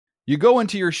You go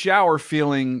into your shower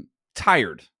feeling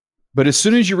tired, but as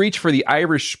soon as you reach for the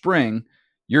Irish Spring,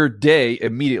 your day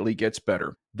immediately gets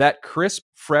better. That crisp,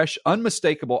 fresh,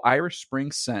 unmistakable Irish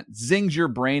Spring scent zings your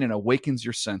brain and awakens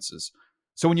your senses.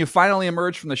 So when you finally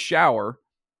emerge from the shower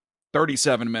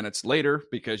 37 minutes later,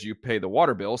 because you pay the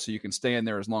water bill so you can stay in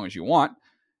there as long as you want,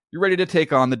 you're ready to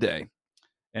take on the day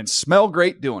and smell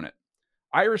great doing it.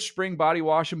 Irish Spring Body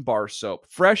Wash and Bar Soap.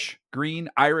 Fresh, green,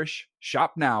 Irish.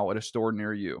 Shop now at a store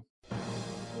near you.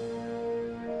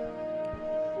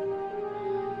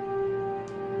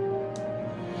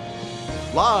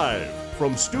 Live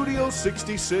from Studio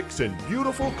 66 in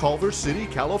beautiful Culver City,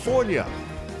 California,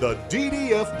 the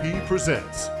DDFP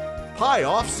presents Pie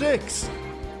Off 6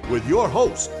 with your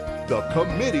host, the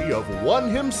Committee of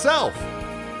One himself,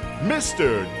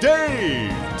 Mr.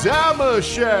 Dave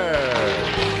Damashek.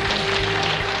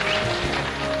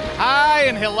 Hi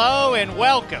and hello and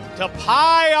welcome to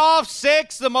Pie Off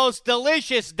 6, the most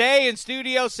delicious day in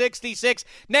Studio 66,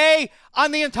 nay,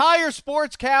 on the entire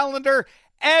sports calendar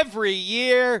every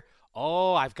year.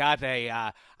 Oh, I've got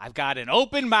an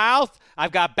open mouth,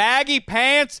 I've got baggy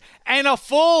pants, and a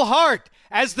full heart.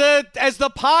 As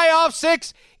the Pie Off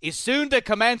 6 is soon to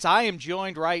commence, I am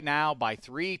joined right now by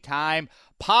three-time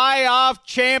Pie Off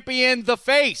champion, the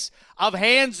face of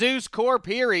Hanzus Corp.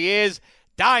 Here he is,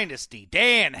 Dynasty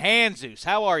Dan Hanzus.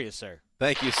 How are you, sir?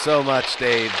 Thank you so much,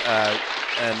 Dave.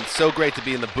 And so great to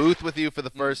be in the booth with you for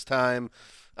the first time.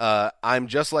 I'm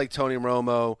just like Tony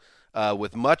Romo,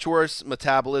 with much worse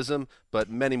metabolism, but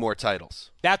many more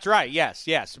titles. That's right,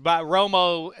 yes. But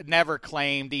Romo never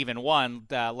claimed even one,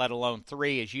 let alone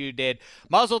three, as you did.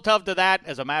 Muzzle tough to that.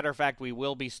 As a matter of fact, we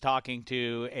will be talking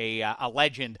to a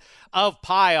legend of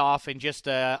Pie Off in just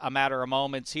a matter of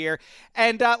moments here.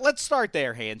 And let's start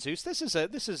there, Hanzus.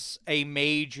 This is a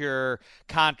major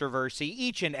controversy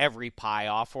each and every Pie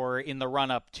Off, or in the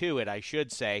run-up to it, I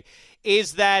should say,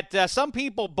 is that some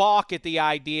people balk at the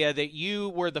idea that you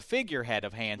were the figurehead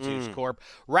of Hanzus Corp.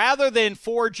 Rather than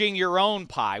forging your own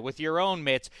pie with your own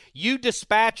mitts, you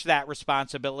dispatched that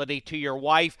responsibility to your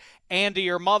wife and to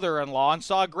your mother-in-law and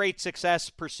saw great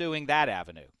success pursuing that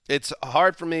avenue. It's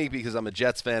hard for me because I'm a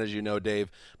Jets fan, as you know,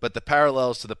 Dave, but the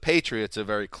parallels to the Patriots are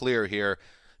very clear here,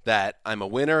 that I'm a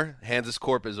winner, Hanzus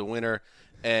Corp is a winner,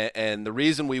 and the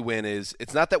reason we win is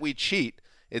it's not that we cheat,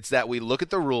 it's that we look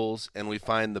at the rules and we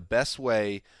find the best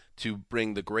way to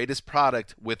bring the greatest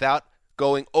product without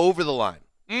going over the line.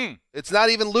 It's not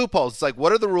even loopholes. It's like,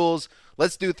 what are the rules?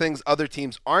 Let's do things other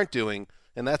teams aren't doing,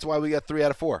 and that's why we got 3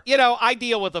 out of 4. You know, I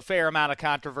deal with a fair amount of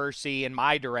controversy in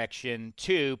my direction,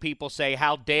 too. People say,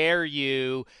 how dare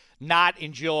you not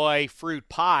enjoy fruit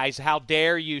pies? How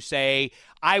dare you say,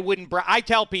 I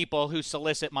tell people who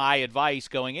solicit my advice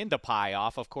going into Pie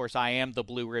Off, of course, I am the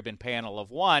blue ribbon panel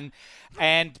of one,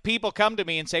 and people come to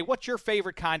me and say, what's your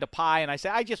favorite kind of pie? And I say,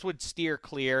 I just would steer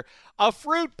clear of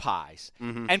fruit pies.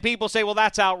 Mm-hmm. And people say, well,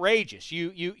 that's outrageous.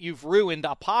 You've ruined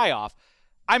a Pie Off.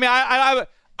 I mean,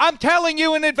 I'm telling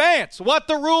you in advance what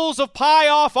the rules of Pie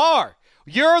Off are.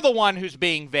 You're the one who's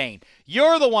being vain.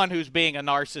 You're the one who's being a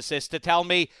narcissist to tell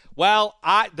me, well,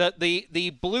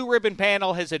 the blue ribbon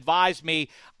panel has advised me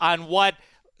on what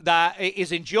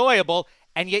is enjoyable,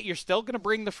 and yet you're still going to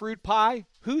bring the fruit pie?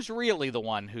 Who's really the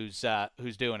one who's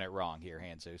doing it wrong here,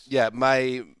 Hanzus? Yeah,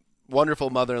 my wonderful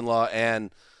mother-in-law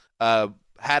Ann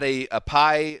had a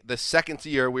pie the second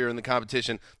year we were in the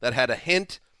competition that had a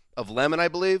hint of lemon, I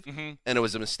believe, and it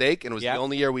was a mistake, and it was the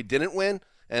only year we didn't win.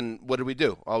 And what did we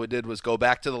do? All we did was go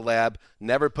back to the lab,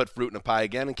 never put fruit in a pie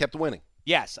again, and kept winning.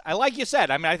 Yes, like you said,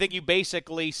 I mean, I think you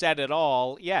basically said it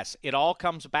all. Yes, it all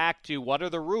comes back to what are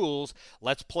the rules.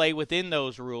 Let's play within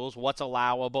those rules. What's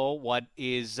allowable, what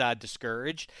is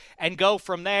discouraged, and go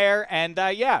from there. And,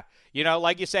 you know,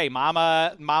 like you say,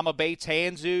 Mama Bates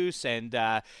Hanzus and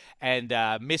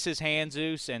Mrs.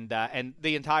 Hanzus and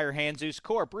the entire Hanzus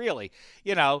Corp, really,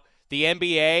 you know. The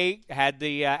NBA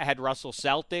had Russell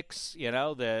Celtics, you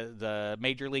know, the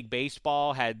Major League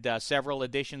Baseball had several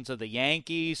editions of the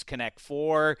Yankees. Connect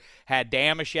Four had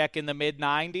Damashek in the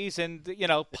mid-'90s, and you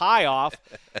know, Pie Off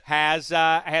has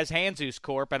Hanzus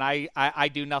Corp, and I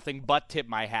do nothing but tip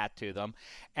my hat to them.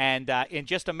 And in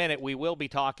just a minute, we will be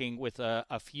talking with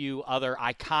a few other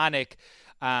iconic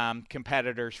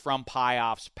competitors from Pie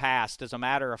Off's past. As a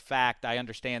matter of fact, I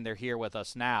understand they're here with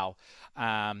us now.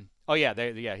 Here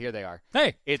they are.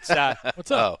 Hey, it's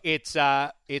what's up? It's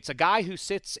a guy who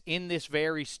sits in this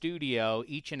very studio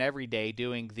each and every day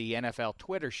doing the NFL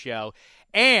Twitter show,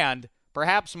 and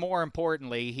perhaps more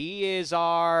importantly, he is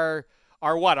our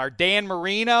Dan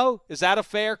Marino? Is that a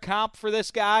fair comp for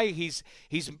this guy? He's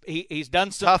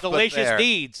done some delicious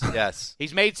deeds. Yes,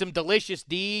 he's made some delicious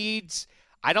deeds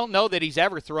I don't know that he's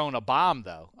ever thrown a bomb,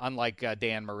 though, unlike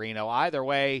Dan Marino. Either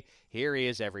way, here he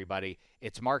is, everybody.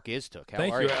 It's Mark Iztuk.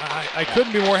 Thank you. I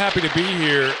couldn't be more happy to be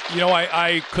here.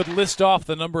 I could list off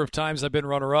the number of times I've been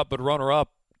runner-up, but runner-up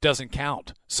doesn't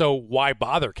count. So why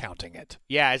bother counting it?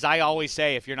 Yeah, as I always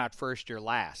say, if you're not first, you're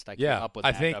last. I came up with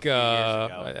that I think a few years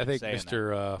ago. I think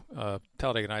Mr.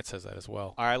 Talladega Nights says that as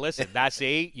well. All right, listen,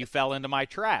 you fell into my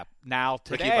trap. Now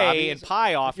Ricky today Bobby. in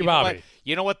Pie Off, Bobby.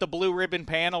 You know what the Blue Ribbon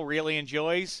panel really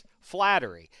enjoys?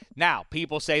 Flattery. Now,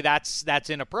 people say that's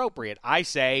inappropriate. I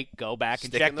say go back and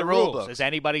Stick check in the the rule rules. book. Is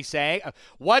anybody saying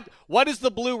what is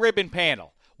the Blue Ribbon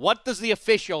panel? What does the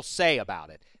official say about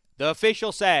it? The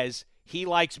official says he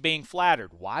likes being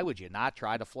flattered. Why would you not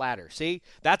try to flatter? See,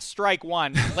 that's strike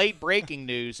one. Late breaking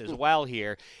news as well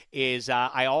here is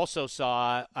I also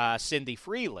saw Cindy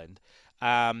Freeland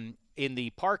in the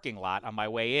parking lot on my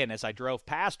way in. As I drove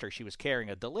past her, she was carrying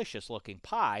a delicious-looking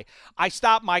pie. I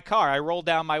stopped my car. I rolled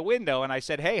down my window, and I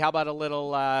said, hey, how about a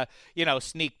little,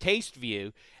 sneak taste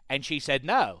view? And she said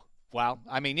no. Well,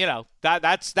 I mean,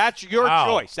 that's your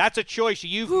choice. That's a choice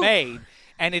you've made.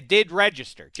 And it did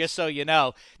register, just so you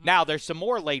know. Now, there's some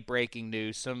more late-breaking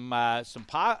news. I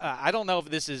don't know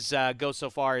if this goes so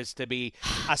far as to be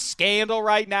a scandal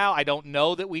right now. I don't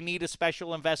know that we need a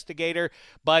special investigator.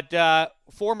 But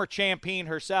former champion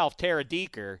herself, Tara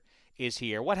Deeker, is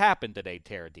here. What happened today,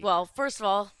 Tara Deeker? Well, first of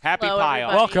all, Happy hello, Pie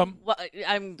everybody. Welcome. Well,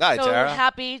 I'm Hi, so Tara.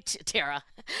 happy, Tara.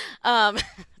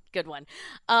 Good one.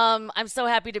 I'm so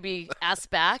happy to be asked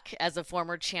back as a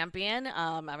former champion.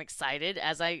 I'm excited,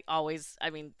 as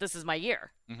this is my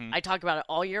year. Mm-hmm. I talk about it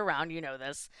all year round. You know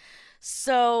this.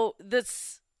 So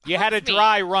this. You had a helps me.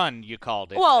 dry run, you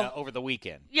called it, Well, over the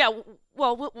weekend. Yeah.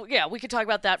 Well, we could talk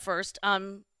about that first.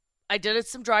 I did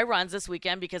some dry runs this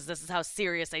weekend because this is how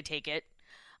serious I take it.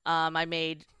 I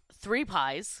made 3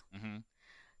 pies,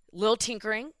 little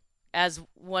tinkering, as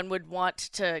one would want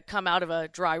to come out of a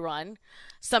dry run.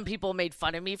 Some people made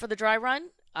fun of me for the dry run.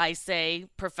 I say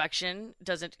perfection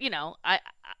doesn't, I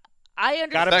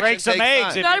understand. Got to break some takes eggs.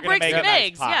 time. If Got to you're gonna break make some a nice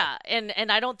eggs, pie. yeah.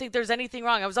 And I don't think there's anything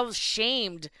wrong. I was always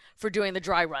shamed for doing the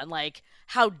dry run. Like,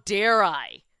 how dare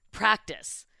I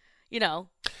practice? Some Are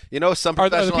the professional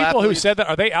people who athletes, said that,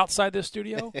 are they outside this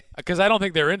studio? Because I don't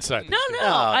think they're inside. No, this no. studio.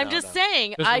 I'm just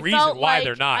saying. There's a I reason felt why like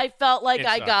they're not I felt like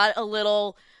I inside. got a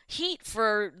little heat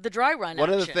for the dry run. one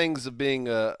of the action. things of being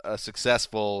a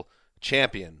successful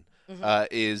champion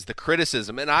is the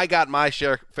criticism. And I got my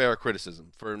fair of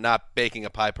criticism for not baking a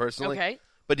pie personally. Okay.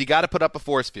 But you got to put up a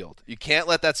force field. You can't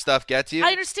let that stuff get to you. I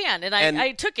understand, and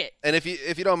I took it. And if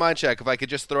you don't mind, Chuck, if I could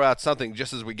just throw out something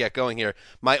just as we get going here.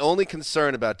 My only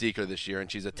concern about Deeker this year, and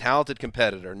she's a talented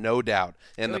competitor, no doubt,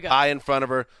 and Here the we go. pie in front of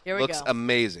her Here we looks go.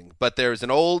 amazing. But there's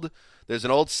an old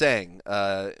saying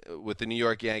with the New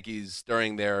York Yankees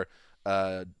during their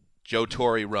Joe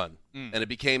Torre run, and it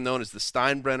became known as the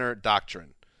Steinbrenner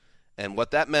Doctrine. And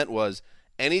what that meant was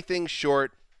anything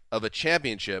short of a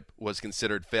championship was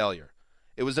considered failure.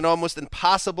 It was an almost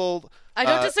impossible. I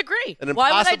don't disagree. An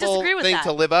Why would I impossible disagree with thing that?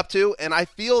 to live up to, and I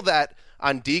feel that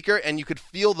on Deeker, and you could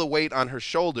feel the weight on her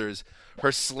shoulders.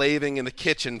 Her slaving in the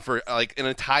kitchen for like an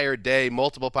entire day,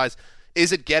 multiple pies.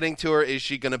 Is it getting to her? Is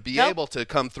she going to be Nope. able to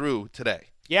come through today?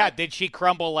 Yeah, did she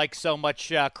crumble like so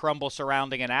much crumble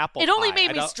surrounding an apple It only pie?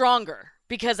 made me stronger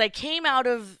because I came out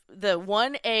of the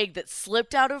one egg that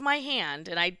slipped out of my hand,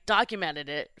 and I documented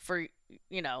it for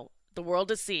the world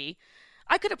to see.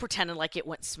 I could have pretended like it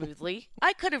went smoothly.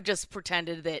 I could have just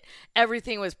pretended that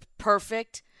everything was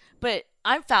perfect, but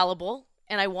I'm fallible,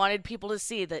 and I wanted people to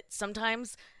see that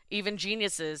sometimes even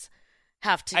geniuses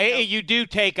have to. You do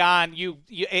take on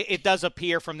it does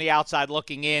appear from the outside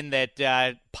looking in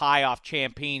that pie off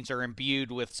champions are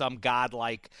imbued with some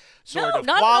godlike sort No, of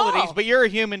not at qualities, all. but you're a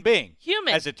human being,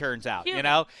 Human. as it turns out. Human.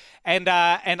 And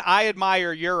I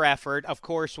admire your effort. Of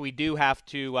course, we do have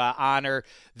to honor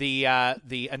the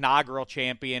inaugural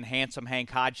champion, Handsome Hank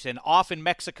Hodgson, off in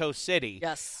Mexico City.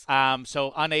 Yes.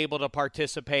 So unable to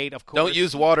participate. Of course, Don't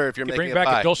use water if you're You making bring back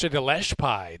a pie. a dulce de leche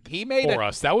pie He made for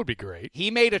us. That would be great.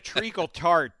 He made a treacle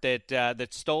tart that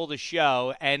stole the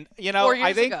show, and 4 years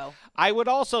I think ago. I would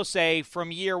also say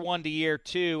from year 1 to year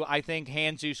 2, I think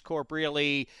Hanzus Corp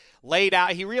really laid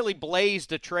out. He really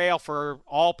blazed a trail for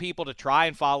all people to try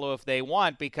and follow if they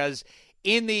want, because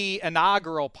in the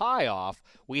inaugural pie off,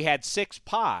 we had 6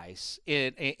 pies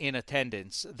in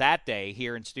attendance that day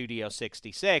here in Studio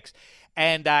 66.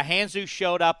 And Hanzus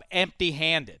showed up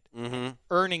empty-handed,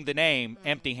 earning the name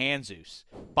Empty Hanzus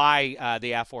by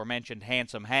the aforementioned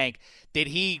Handsome Hank. Did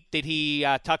he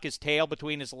tuck his tail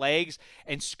between his legs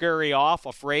and scurry off,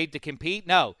 afraid to compete?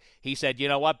 No. He said, you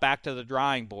know what, back to the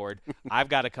drawing board. I've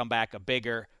got to come back a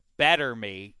bigger, better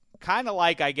me. kind of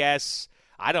like, I guess,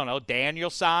 I don't know,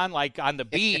 Danielson, like on the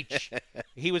beach.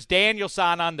 He was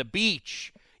Danielson on the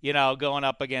beach, going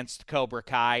up against Cobra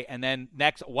Kai. And then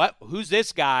next, who's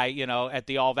this guy, at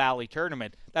the All Valley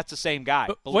tournament? That's the same guy,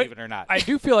 believe it or not. I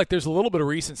do feel like there's a little bit of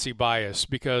recency bias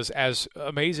because as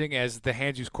amazing as the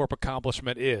Hanzus Corp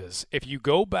accomplishment is, if you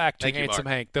go back to Handsome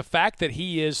Hank, the fact that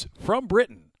he is from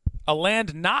Britain, a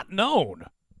land not known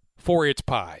for its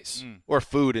pies. Or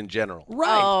food in general.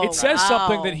 Right. Oh, it says wow.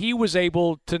 something that he was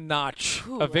able to notch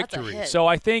Ooh, a that's a victory. hit. So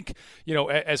I think,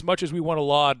 as much as we want to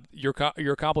laud your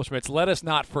accomplishments, let us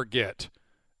not forget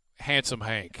Handsome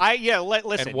Hank.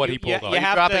 Listen. And what he pulled off. Are you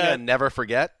dropping a never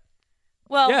forget?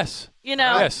 Well, Yes.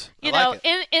 Yes. I like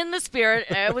in the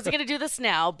spirit, I wasn't going to do this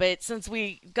now, but since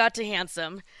we got to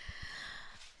Handsome,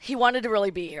 he wanted to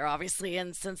really be here, obviously,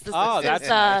 and since this is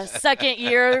his second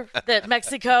year that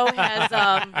Mexico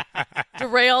has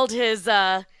derailed his,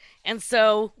 and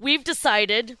so we've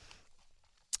decided,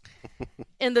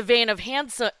 in the vein of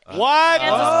Handsome, What?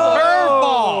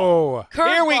 Oh.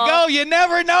 Here we go. You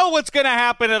never know what's going to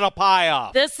happen at a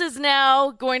pie-off. This is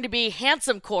now going to be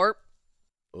Handsome Corp.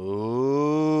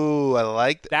 Ooh, I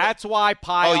like that. That's why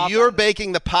pie-off. Oh, you're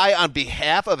baking the pie on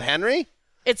behalf of Henry?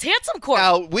 It's Handsome Corp.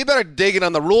 Now, we better dig in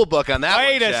on the rule book on that one,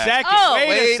 Wait a Jack. second. Oh. Wait a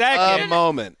Wait second. a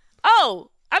moment.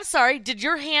 Oh, I'm sorry. Did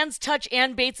your hands touch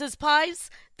Ann Bates's pies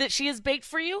that she has baked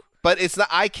for you? But it's not.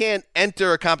 I can't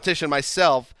enter a competition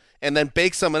myself and then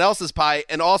bake someone else's pie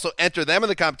and also enter them in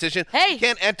the competition. Hey, you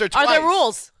can't enter twice. Are there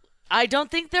rules? I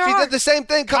don't think there She are. did the same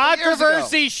thing a couple years ago.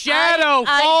 Controversy shadow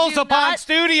I falls do upon not-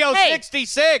 Studio Hey.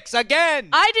 66 again.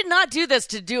 I did not do this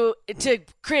to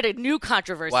create a new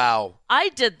controversy. Wow. I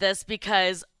did this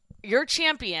because your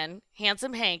champion,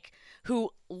 Handsome Hank, who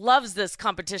loves this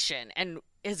competition and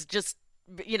is just,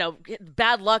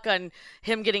 bad luck on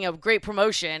him getting a great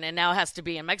promotion and now has to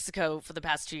be in Mexico for the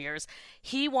past 2 years.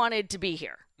 He wanted to be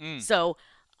here. So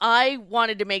I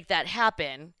wanted to make that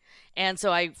happen. And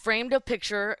so I framed a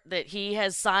picture that he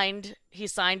signed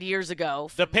years ago.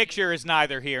 The picture is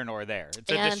neither here nor there. It's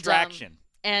a And, distraction.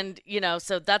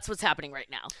 So that's what's happening right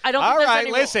now. I don't All think there's right,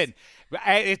 any listen.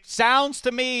 It sounds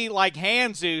to me like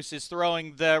Hanzus is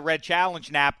throwing the red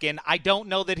challenge napkin. I don't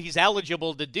know that he's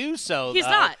eligible to do so. He's though.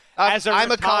 not.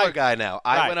 I'm a color guy now.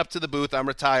 I Right. went up to the booth. I'm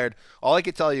retired. All I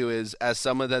can tell you is, as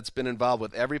someone that's been involved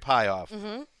with every pie-off,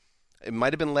 it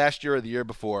might have been last year or the year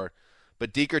before,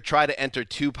 but Deeker tried to enter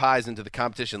 2 pies into the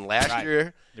competition last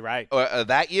year, You're right. or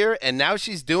that year, and now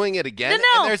she's doing it again.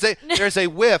 No. And there's a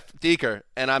whiff, Deeker,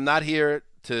 and I'm not here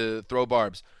to throw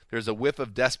barbs. There's a whiff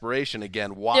of desperation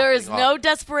again. There is no off.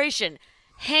 desperation.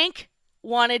 Hank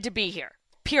wanted to be here.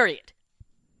 Period.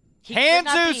 He could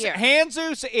not be here.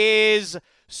 Hanzus is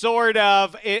sort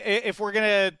of, if we're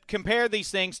going to compare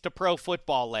these things to pro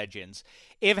football legends,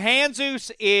 if Hanzus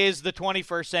is the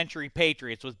 21st century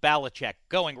Patriots with Belichick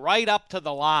going right up to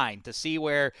the line to see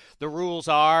where the rules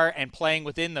are and playing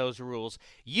within those rules,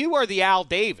 you are the Al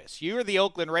Davis. You are the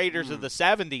Oakland Raiders of the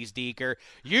 70s, Deeker.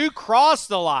 You cross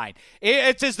the line.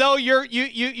 It's as though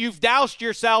you've doused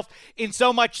yourself in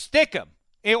so much stickum,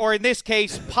 or in this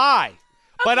case, pie.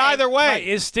 But either way, Right, it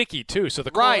is sticky too, so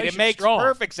the right, it correlation's makes strong.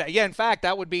 perfect sense. Yeah, in fact,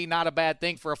 that would be not a bad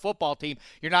thing for a football team.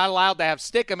 You're not allowed to have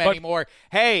stickum anymore.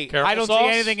 Hey, Careful I don't sauce. see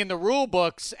anything in the rule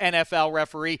books, NFL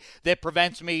referee, that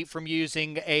prevents me from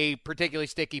using a particularly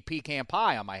sticky pecan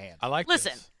pie on my hands. I like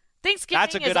Listen, this. Thanksgiving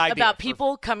That's a good is idea about for-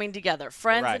 people coming together,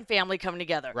 friends Right. and family coming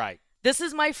together. Right. This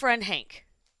is my friend Hank.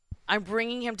 I'm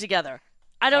bringing him together.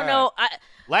 I don't All know.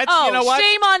 Let's, oh, you know what?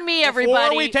 shame on me, everybody.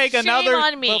 Before we take Shame another,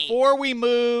 on me. before we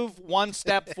move one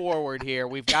step forward here,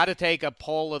 we've got to take a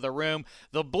poll of the room.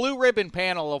 The blue ribbon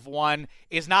panel of one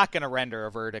is not going to render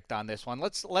a verdict on this one.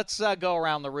 Let's go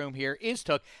around the room here. Is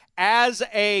Took, as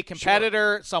a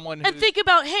competitor, someone who And think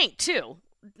about Hank, too.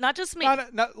 Not just me.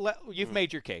 you've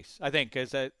made your case. I think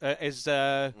is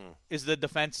the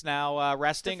defense now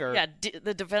resting or Yeah,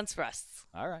 the defense rests.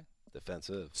 all right.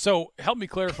 Defensive. So help me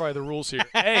clarify the rules here.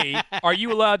 A, are you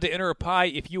allowed to enter a pie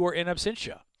if you are in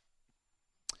absentia?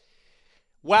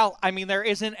 Well, I mean, there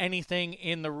isn't anything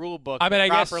in the rule book I mean, that I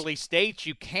guess- properly states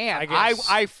you can't. I guess-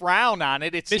 I frown on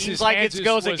it. It Mrs. seems like it Hanzus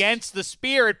goes was- against the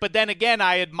spirit, but then again,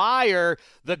 I admire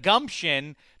the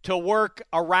gumption to work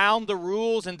around the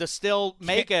rules and to still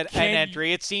make an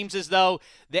entry. It seems as though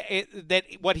that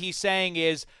what he's saying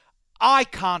is, I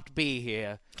can't be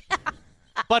here,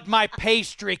 but my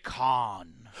pastry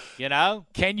can, you know?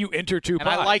 Can you enter 2 And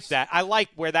pies? I like that. I like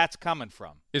where that's coming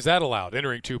from. Is that allowed,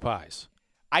 entering 2 pies?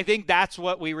 I think that's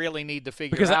what we really need to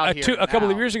figure Because out here a couple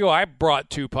of now. years ago, I brought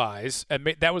 2 pies,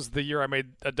 and that was the year I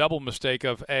made a double mistake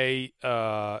of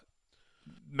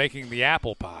making the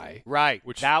apple pie. Right.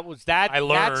 Which that was that. I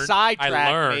learned. That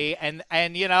sidetracked me.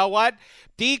 And you know what,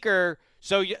 Deeker?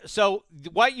 So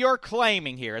what you're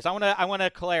claiming here is I want to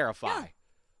clarify. Yeah.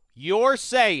 You're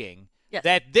saying Yes.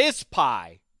 that this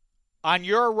pie on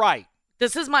your right.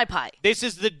 This is my pie. This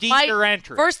is the Deeker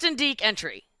entry. First and Deek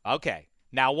entry. Okay.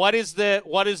 Now, what is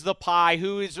the pie?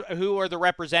 Who are the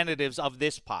representatives of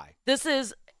this pie? This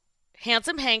is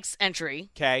Handsome Hank's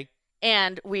entry. Okay.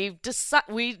 And we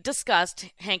discussed,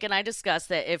 Hank and I discussed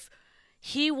that if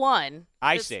he won,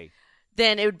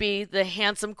 then it would be the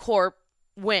Handsome Corp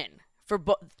win for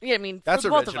both. That's for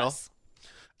both original. of us.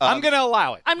 I'm going to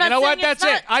allow it. I'm not you know what? saying it's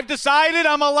That's it. not. I've decided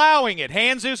I'm allowing it.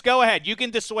 Hanzus, go ahead. You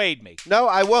can dissuade me. No,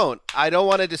 I won't. I don't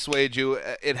want to dissuade you.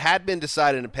 It had been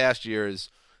decided in past years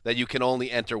that you can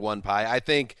only enter one pie. I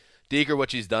think Deeker,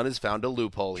 what she's done is found a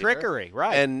loophole here. Trickery,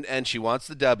 right. And she wants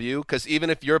the W, because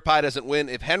even if your pie doesn't win,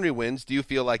 if Henry wins, do you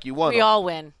feel like you won? We all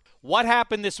win. What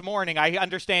happened this morning? I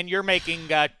understand you're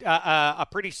making a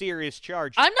pretty serious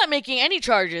charge. I'm not making any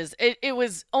charges. It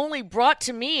was only brought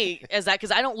to me as that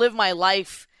because I don't live my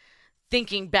life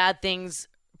thinking bad things.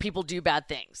 People do bad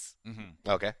things. Mm-hmm.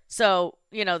 Okay. So,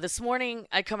 this morning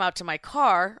I come out to my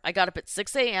car. I got up at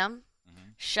 6 a.m.,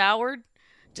 showered,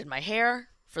 did my hair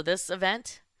for this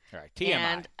event. All right, TMI.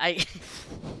 And I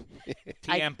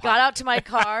TM got out to my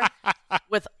car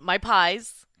with my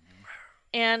pies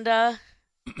and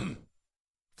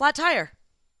flat tire.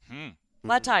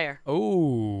 Flat tire.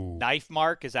 Oh. Knife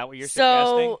mark, is that what you're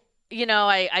suggesting? So,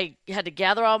 I had to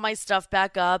gather all my stuff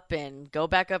back up and go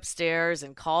back upstairs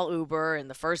and call Uber, and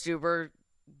the first Uber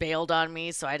bailed on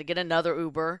me, so I had to get another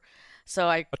Uber. So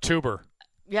a tuber.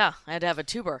 Yeah, I had to have a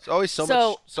tuber. There's always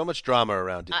so much drama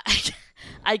around it.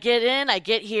 I get in, I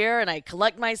get here, and I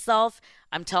collect myself.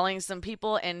 I'm telling some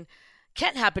people, and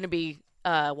Kent happened to be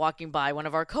walking by, one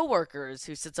of our coworkers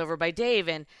who sits over by Dave,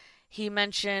 and he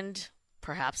mentioned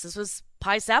perhaps this was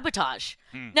pie sabotage.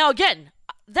 Now, again,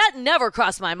 that never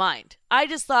crossed my mind. I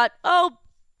just thought,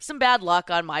 some bad luck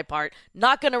on my part.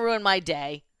 Not going to ruin my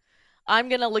day. I'm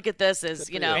going to look at this as,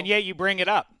 And yet you bring it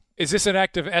up. Is this an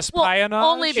act of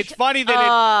espionage? It's funny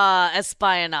that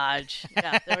espionage.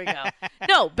 Yeah, there we go.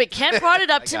 No, but Kent brought it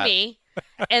up to me,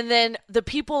 and then the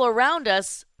people around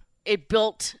us, it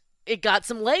got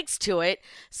some legs to it,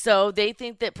 so they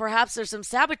think that perhaps there's some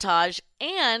sabotage,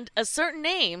 and a certain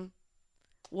name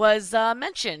was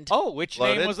mentioned. Oh, which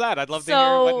name was that? I'd love to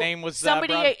So hear what name was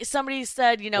somebody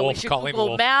said, we Wolf, should call him Google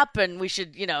Wolf. Map, and we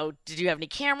should, did you have any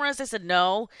cameras? I said,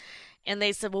 no. And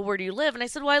they said, well, where do you live? And I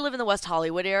said, well, I live in the West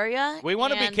Hollywood area. We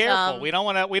want to be careful. We don't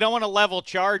want to level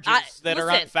charges that are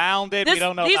unfounded. We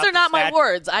don't know. These about are not the my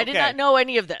words. I Okay. did not know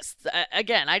any of this.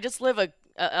 Again, I just live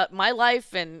my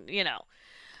life, and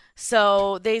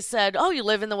So they said, oh, you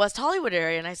live in the West Hollywood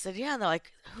area, and I said, yeah. And they're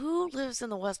like, who lives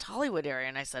in the West Hollywood area?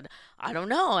 And I said, I don't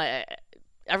know.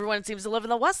 Everyone seems to live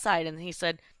in the West Side. And he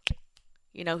said,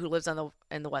 who lives in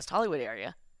the West Hollywood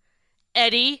area?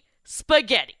 Eddie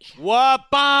Spaghetti. What?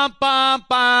 Bum, bum,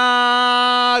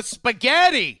 bum.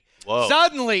 Spaghetti. Whoa.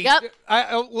 Suddenly, Yep.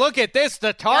 Look at this.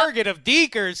 The target of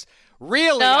Deekers.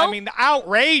 Really? No.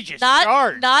 Outrageous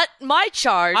charge. Not my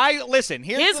charge. Listen,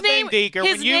 here's his the name, thing, Deeker.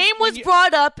 His name was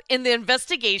brought up in the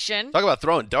investigation. Talk about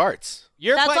throwing darts.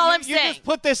 That's all I'm you saying. just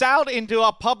put this out into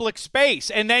a public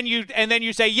space, and then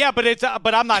you say, yeah,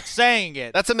 but I'm not saying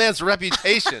it. That's a man's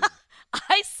reputation.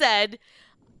 I said,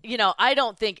 I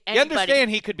don't think anybody. You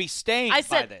understand he could be stained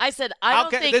by this. I said, I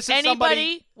don't think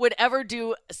anybody would ever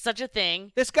do such a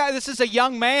thing. This is a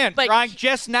young man But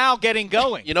just now getting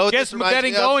going. You know what just this reminds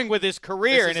getting me of? going with his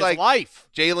career This and is his like life.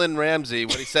 Jalen Ramsey,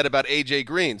 what he said about A.J.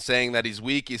 Green, saying that he's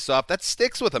weak, he's soft. That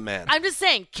sticks with a man. I'm just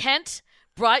saying, Kent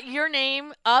brought your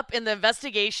name up in the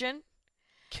investigation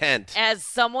Kent. as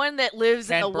someone that lives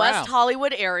in Kent the Brown. West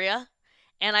Hollywood area.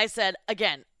 And I said,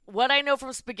 again, what I know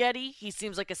from Spaghetti, he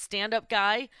seems like a stand-up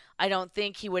guy. I don't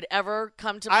think he would ever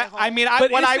come to my home.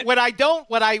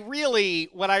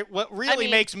 What really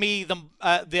makes me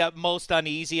the most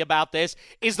uneasy about this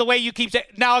is the way you keep saying.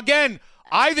 Now again,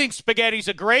 I think Spaghetti's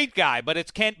a great guy, but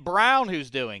it's Kent Brown who's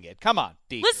doing it. Come on,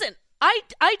 Deeker. Listen,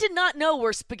 I did not know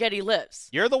where Spaghetti lives.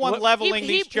 You're the one leveling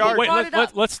these he charges. Wait, brought it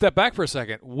up. let's step back for a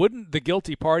second. Wouldn't the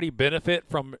guilty party benefit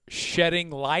from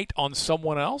shedding light on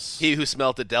someone else? He who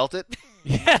smelt it dealt it.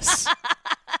 Yes.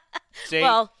 See?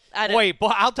 Well, Wait,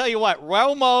 but I'll tell you what,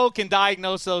 Romo can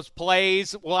diagnose those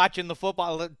plays watching the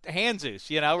football. Hanzus,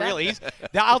 really.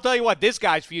 I'll tell you what, this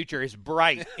guy's future is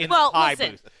bright in the pie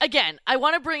booth. Again, I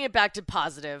want to bring it back to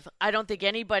positive. I don't think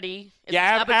anybody is a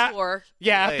saboteur.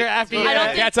 After you,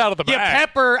 that's out of the bag.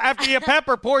 After you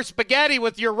pepper pour spaghetti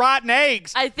with your rotten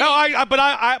eggs. I think.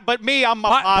 No, but me, I'm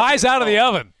a pie's out of the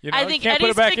oven. I think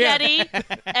Eddie Spaghetti.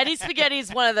 Eddie Spaghetti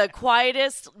is one of the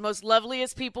quietest, most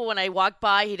loveliest people. When I walk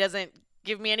by, he doesn't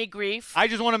give me any grief. I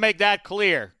just want to make that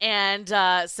clear. And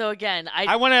so again,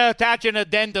 I want to attach an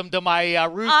addendum to my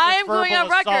ruthless I am verbal going on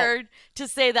assault. record to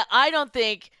say that I don't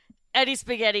think Eddie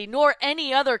Spaghetti nor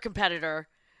any other competitor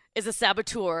is a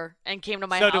saboteur and came to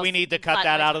my house. So do we need to cut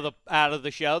that out of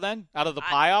the show then? Out of the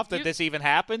pie off that this even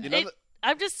happened?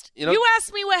 I'm just. You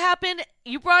asked me what happened.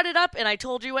 You brought it up, and I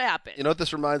told you what happened. You know what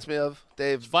this reminds me of,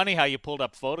 Dave? It's funny how you pulled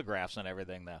up photographs and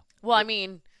everything, though. Well, I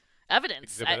mean,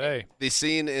 evidence. The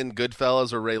scene in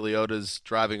Goodfellas where Ray Liotta's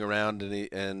driving around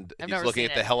and he's looking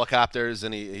at the helicopters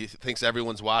and he thinks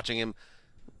everyone's watching him.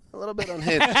 A little bit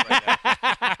unhinged.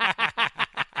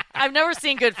 I've never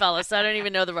seen Goodfellas, so I don't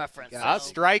even know the reference.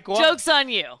 Strike one. Joke's on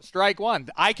you. Strike one.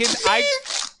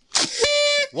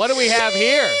 What do we have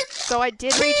here? So I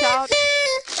did reach out.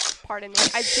 Pardon me.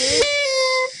 I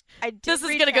did. This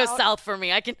is gonna go south for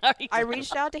me. I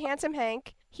reached out to Handsome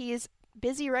Hank. He is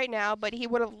busy right now, but he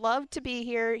would have loved to be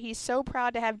here. He's so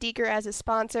proud to have Deeker as a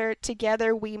sponsor.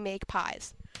 Together we make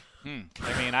pies. I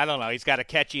mean, I don't know. He's got a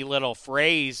catchy little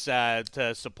phrase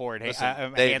to support.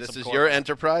 Listen, Dave, this is your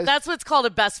enterprise. That's what's called a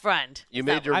best friend. You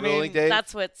made your ruling, Dave.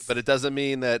 But it doesn't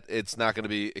mean that it's not going to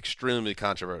be extremely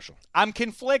controversial. I'm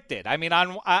conflicted. I mean,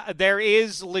 there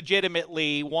is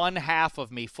legitimately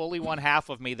fully one half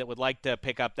of me that would like to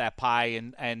pick up that pie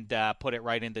and put it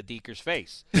right into Deeker's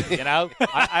face.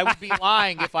 I would be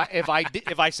lying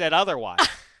if I said otherwise.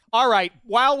 All right.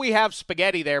 While we have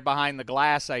Spaghetti there behind the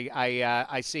glass,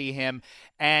 I see him,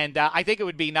 and I think it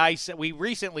would be nice. We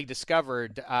recently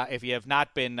discovered, if you have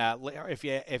not been, if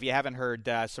you haven't heard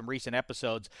some recent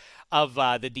episodes of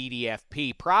the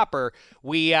DDFP proper,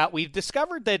 we've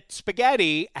discovered that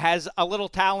Spaghetti has a little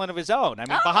talent of his own. I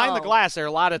mean, behind the glass, there are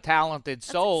a lot of talented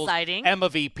souls. Exciting. Emma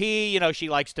VP, she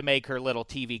likes to make her little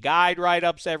TV guide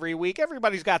write-ups every week.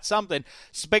 Everybody's got something.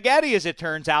 Spaghetti, as it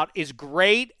turns out, is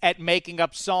great at making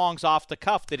up songs off the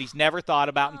cuff that he's never thought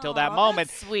about until that moment.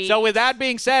 That's sweet. So with that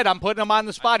being said, I'm putting him on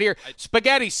the spot here.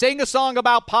 Spaghetti, sing a song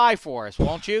about pie for us,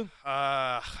 won't you?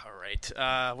 All right.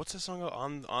 What's the song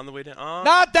on the way down?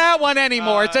 Not that one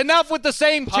anymore. It's enough with the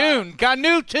same tune. Got a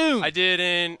new tune. I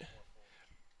didn't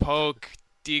poke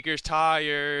Deeker's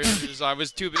tires. I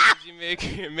was too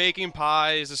busy making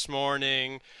pies this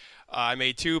morning. I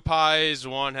made 2 pies.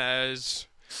 One has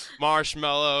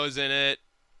marshmallows in it.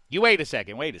 You wait a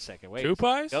second. 2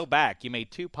 pies? Go back. You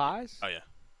made 2 pies? Oh, yeah.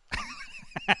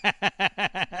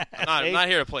 I'm not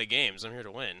here to play games. I'm here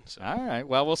to win. So. All right.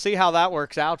 Well, we'll see how that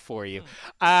works out for you.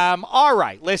 All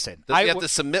right. Listen. Does he have to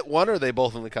submit one, or are they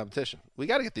both in the competition? We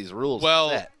got to get these rules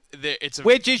set.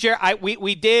 Which is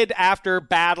we did after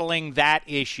battling that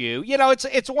issue.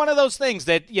 It's one of those things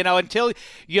that until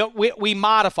we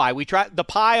modify. We try. The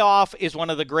pie off is one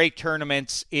of the great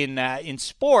tournaments in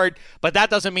sport, but that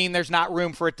doesn't mean there's not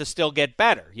room for it to still get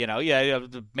better.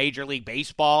 The Major League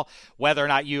Baseball. Whether or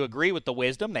not you agree with the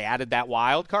wisdom, they added that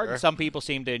wild card, and some people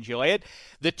seem to enjoy it.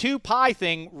 The 2 pie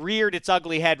thing reared its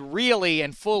ugly head really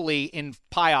and fully in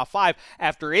Pie Off 5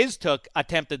 after Iztuk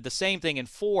attempted the same thing in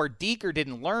 4. Deeker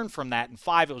didn't learn from that in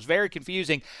 5. It was very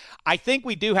confusing. I think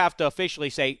we do have to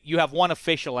officially say you have one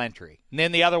official entry, and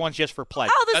then the other one's just for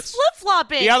pleasure. Oh, this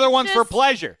flip-flopping. The other one's for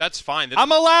pleasure. That's fine.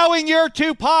 I'm allowing your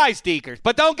 2 pies, Deekers,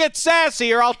 but don't get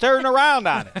sassy or I'll turn around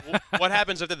on it. What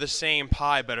happens if they're the same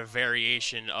pie but a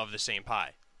variation of the same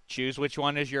pie? Choose which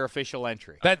one is your official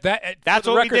entry. That's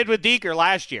what we did with Deeker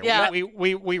last year. Yeah.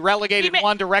 We relegated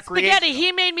one to recreation. Spaghetti,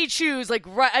 he made me choose.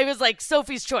 I was like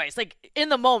Sophie's choice. Like in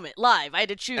the moment, live, I had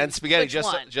to choose. And Spaghetti, which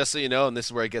one. just so you know, and this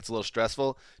is where it gets a little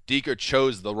stressful, Deeker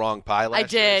chose the wrong pie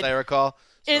last year, as I recall.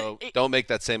 So don't make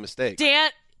that same mistake.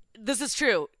 Dan, this is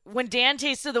true. When Dan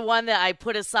tasted the one that I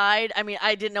put aside, I mean,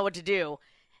 I didn't know what to do.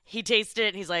 He tasted it,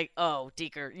 and he's like, oh,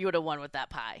 Deeker, you would have won with that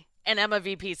pie. And Emma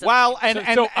VP said, well,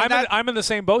 I'm in the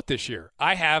same boat this year.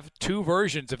 I have 2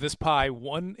 versions of this pie,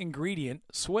 one ingredient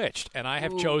switched, and I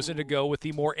have chosen to go with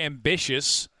the more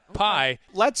ambitious pie.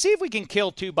 Let's see if we can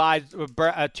kill 2 pies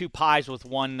with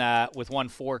one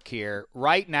fork here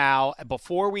right now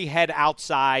before we head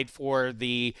outside for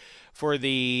the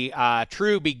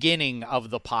true beginning of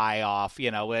the pie off.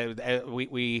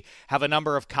 We have a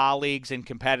number of colleagues and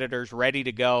competitors ready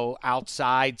to go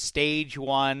outside stage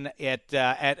 1 at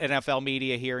NFL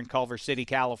Media here in Culver City,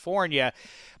 California.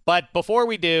 But before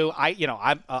we do,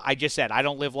 I just said I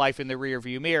don't live life in the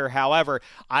rearview mirror. However,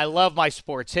 I love my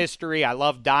sports history. I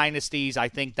love dynasties. I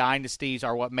think dynasties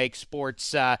are what make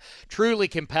sports truly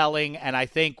compelling, and I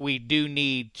think we do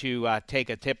need to take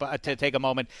a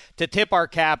moment to tip our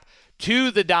cap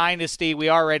to the dynasty. We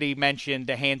already mentioned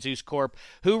Hanzus Corp,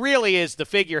 who really is the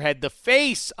figurehead, the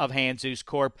face of Hanzus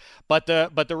Corp, but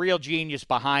the real genius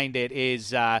behind it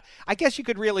is, I guess you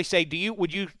could really say,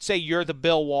 would you say you're the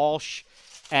Bill Walsh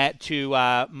to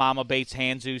Mama Bates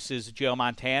Hanzus' Joe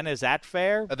Montana? Is that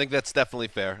fair? I think that's definitely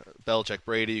fair. Belichick,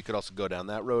 Brady, you could also go down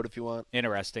that road if you want.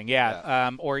 Interesting,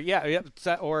 yeah.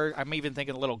 Or I'm even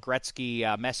thinking a little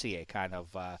Gretzky Messier kind of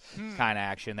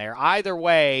action there. Either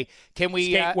way, can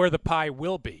we skate where the pie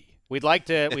will be? We'd like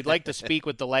to speak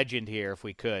with the legend here if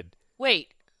we could.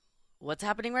 Wait, what's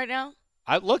happening right now?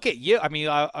 I look at you. I mean,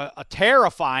 a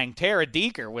terrifying Tara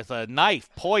Deeker with a knife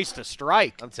poised to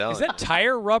strike. I'm telling you. Is that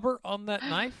tire rubber on that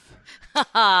knife?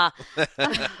 Why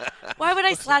would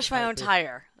I slash my own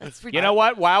tire? That's you know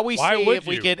what? While we see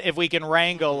if we can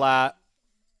wrangle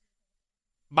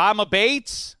Mama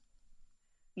Bates.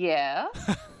 Yeah.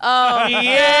 Oh, she is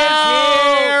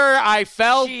here. I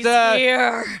felt she's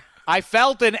here. I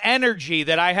felt an energy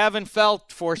that I haven't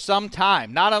felt for some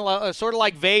time. Not sort of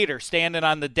like Vader standing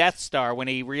on the Death Star when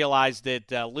he realized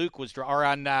that Luke was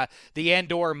on the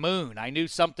Endor moon. I knew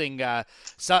something.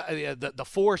 The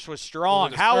Force was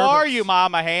strong. How are you,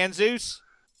 Mama Hanzus?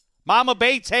 Mama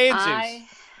Bates Hanzus.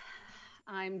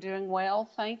 I'm doing well,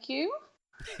 thank you.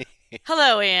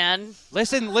 Hello, Ann.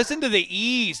 Listen to the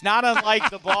ease. Not unlike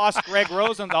the boss, Greg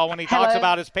Rosenthal, when he talks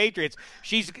about his Patriots.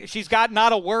 She's got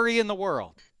not a worry in the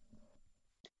world.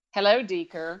 Hello,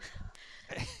 Deeker.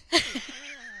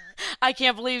 I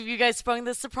can't believe you guys sprung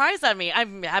this surprise on me.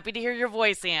 I'm happy to hear your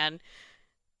voice, Ann.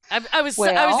 I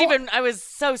was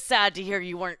so sad to hear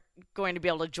you weren't going to be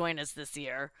able to join us this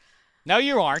year. No,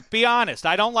 you aren't. Be honest.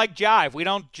 I don't like jive. We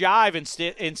don't jive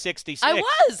in 66. I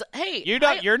was. Hey,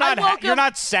 you're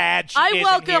not sad. I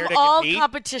welcome all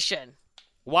competition.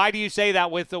 Why do you say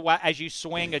that as you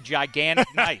swing a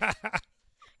gigantic knife?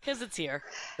 Because it's here.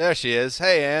 There she is.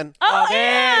 Hey, Ann. Oh, there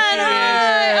Ann! she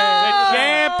is. The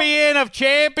champion of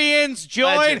champions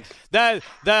joined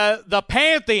the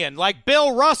pantheon, like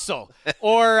Bill Russell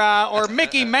or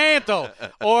Mickey Mantle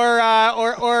or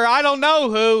I don't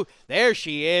know who. There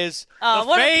she is. Oh,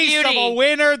 the face of a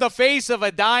winner, the face of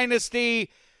a dynasty.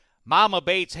 Mama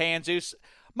Bates Hanzus.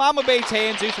 Mama Bates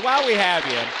Hanzus, while we have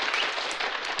you.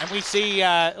 And we see,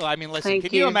 listen,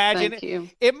 can you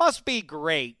imagine? It must be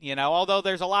great, although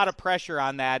there's a lot of pressure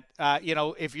on that,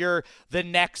 if you're the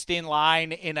next in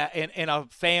line in a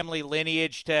family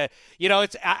lineage to,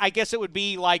 I guess it would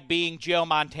be like being Joe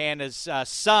Montana's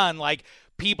son, like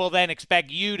people then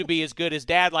expect you to be as good as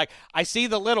dad. Like I see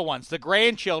the little ones, the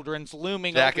grandchildren's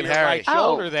looming Jack over and your Harry. right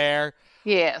shoulder there.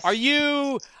 Yes. Are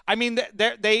you? I mean,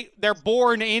 they're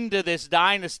born into this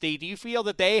dynasty. Do you feel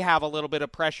that they have a little bit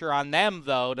of pressure on them,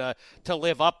 though, to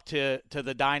live up to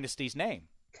the dynasty's name?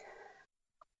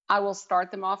 I will start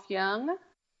them off young.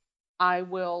 I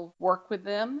will work with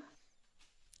them.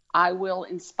 I will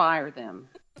inspire them.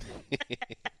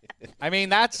 I mean,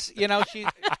 that's she.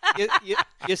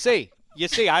 You see.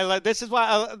 This is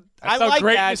why I like how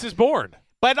greatness is born.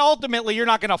 But ultimately, you're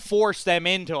not going to force them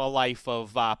into a life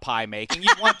of pie making.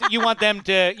 You want them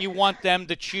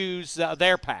to choose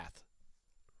their path.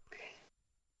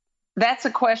 That's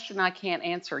a question I can't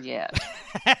answer yet.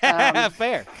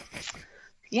 Fair.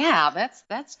 Yeah,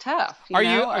 that's tough.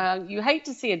 You hate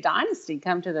to see a dynasty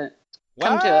come to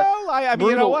I mean,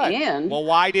 you know what? end. Well,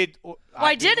 why did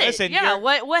it? Yeah,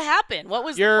 what happened? What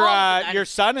was your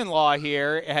son-in-law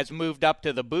here has moved up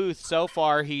to the booth. So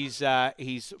far, he's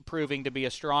proving to be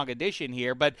a strong addition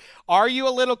here. But are you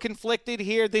a little conflicted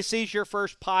here? This is your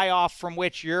first pie off from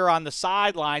which you're on the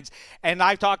sidelines. And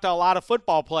I've talked to a lot of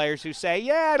football players who say,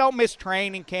 yeah, I don't miss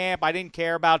training camp. I didn't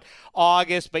care about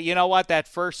August. But you know what? That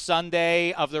first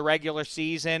Sunday of the regular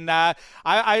season,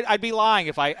 I'd be lying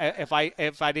if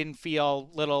I didn't feel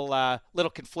little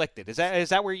conflicted. Is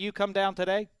that where you come down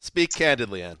today? Speak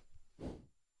candidly, Ann.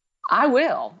 I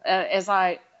will, as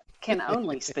I can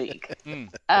only speak.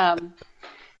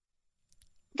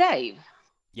 Dave.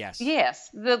 Yes.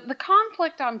 The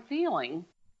conflict I'm feeling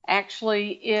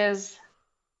actually is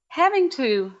having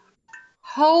to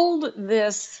hold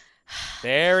this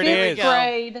there it is.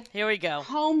 Grade Here we go.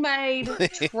 Homemade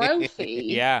trophy.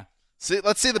 Yeah.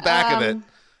 Let's see the back of it.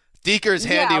 Deeker's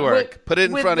handiwork. Put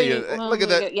it in front of you. Look at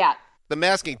that. Yeah. The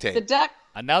masking tape. The duck.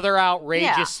 Another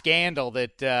outrageous scandal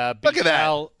that look at that.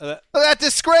 Look at that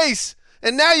disgrace.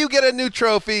 And now you get a new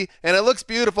trophy, and it looks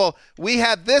beautiful. We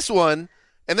had this one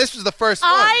And this was the first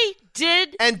one. I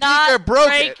did And not Deeker broke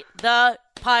break it. the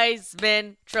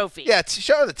Heisman Trophy. Yeah,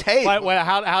 show the tape.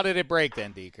 How did it break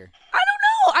then, Deeker? I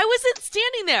don't know. I wasn't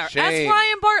standing there. Shame. Ask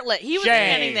Ryan Bartlett. He was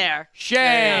standing there.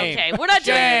 Shame. Okay, we're not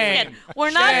doing this again.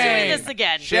 We're not doing this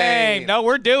again. Shame. No,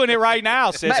 we're doing it right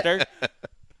now, sister.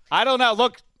 I don't know.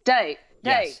 Look, Dave.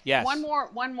 Yes. One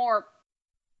more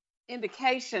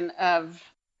indication of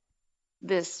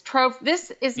this trophy.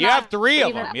 This is You not have three of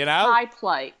even them, a you know? pie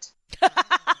plate.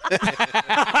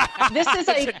 This is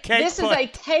a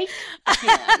cake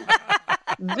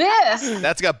tin.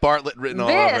 That's got Bartlett written all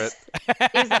over it.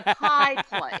 This is a pie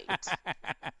plate.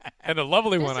 And a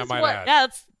lovely one, I is might what- add. Yeah,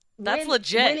 that's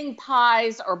legit. Winning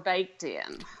pies are baked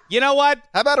in. you know what?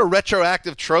 How about a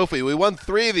retroactive trophy? We won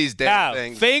 3 of these damn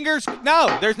things.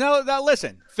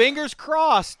 Listen, fingers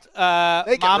crossed, Make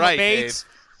it Mama right, Bates.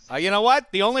 You know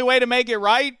what? The only way to make it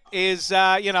right is,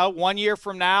 1 year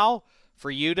from now for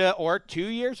you to, or 2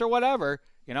 years or whatever.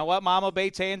 You know what, Mama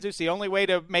Bates Hanzus? The only way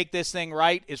to make this thing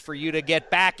right is for you to get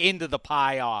back into the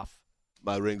pie off.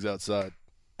 My ring's outside.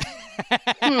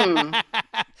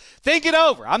 Think it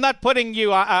over. I'm not putting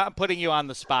you on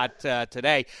the spot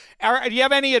today. Do you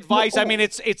have any advice? I mean,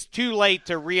 it's too late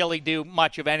to really do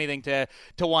much of anything to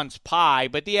one's pie,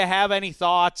 but do you have any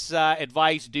thoughts,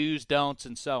 advice, do's, don'ts,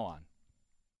 and so on?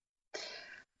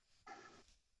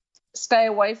 Stay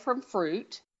away from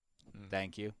fruit.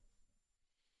 Thank you.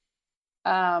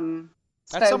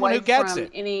 Stay someone away who gets from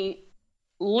it. any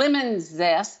lemon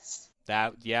zests.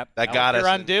 That got us you're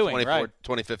in undoing, right?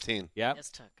 2015. Yep. Yes,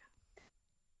 took.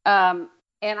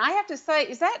 And I have to say,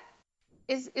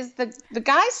 is the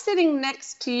guy sitting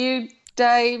next to you,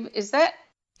 Dave? Is that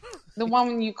the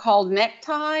one you called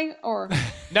necktie or?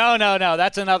 No.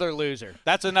 That's another loser.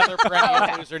 That's another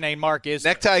perennial loser named Mark Isner.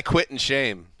 Necktie quit in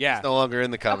shame. Yeah. He's no longer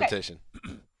in the competition.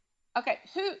 Okay,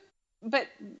 but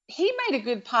he made a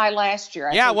good pie last year.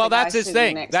 I Yeah, think well, the guy that's his sitting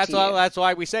thing. next That's to you. that's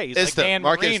why we say he's like Isto, Dan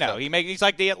Mark Marino. Isto. He's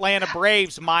like the Atlanta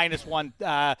Braves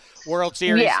 -1 World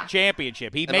Series Yeah.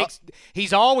 championship.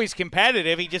 He's always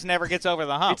competitive. He just never gets over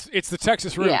the hump. It's the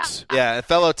Texas roots. Yeah, a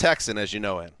fellow Texan, as you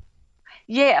know him.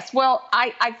 Yes, well,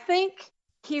 I think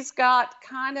he's got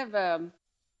kind of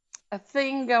a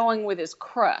thing going with his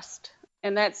crust,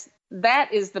 and that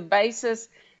is the basis.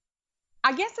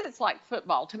 I guess it's like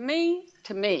football. To me,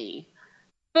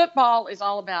 football is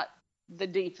all about the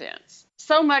defense.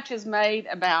 So much is made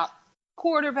about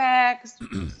quarterbacks,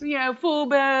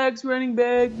 fullbacks, running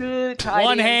back, tight ends.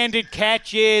 One-handed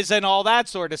catches and all that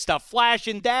sort of stuff. Flash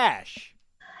and dash.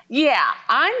 Yeah,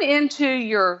 I'm into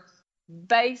your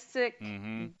basic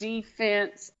Mm-hmm.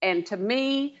 defense, and to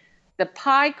me, the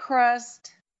pie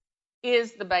crust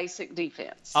is the basic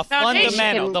defense. A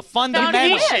fundamental. The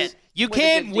fundamentals. Foundation. You With a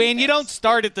can't good win. You defense. don't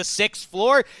start at the 6th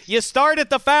floor. You start at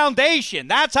the foundation.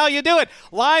 That's how you do it.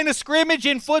 Line of scrimmage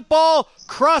in football,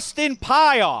 crust in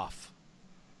pie off.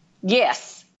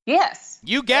 Yes.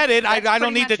 You get it. That's I don't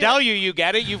pretty need to much tell it. you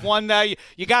get it. You've won.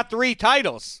 You got 3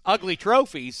 titles. Ugly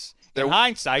trophies in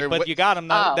hindsight, but you got them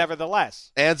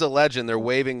nevertheless. Anne's a legend. They're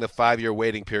waiving the 5-year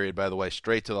waiting period, by the way,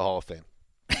 straight to the Hall of Fame.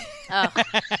 Oh.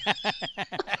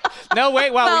 No,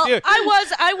 wait. Well, we do.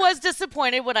 I was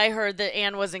disappointed when I heard that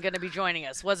Ann wasn't going to be joining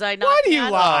us. Was I not? Why do you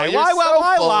Ann? lie? you're Why so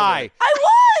lie? full of Lie? it. I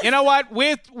was. You know what?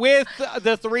 With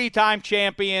the 3-time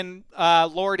champion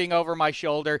lording over my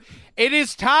shoulder, it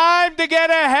is time to get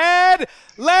ahead.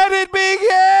 Let it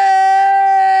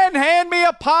begin. Hand me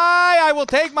a pie. I will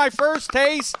take my first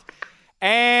taste.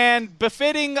 And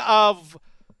befitting of,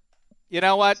 you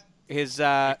know what? His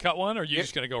Cut one, or are you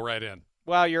just going to go right in?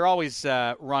 well, you're always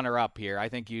runner-up here. I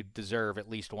think you deserve at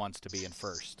least once to be in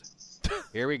first.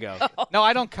 Here we go. No,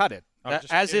 I don't cut it.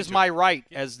 just As is into my right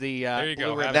as the There you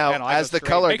go. Blue Ribbon Now, Panel. I as go the straight.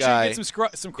 color Make sure you guy,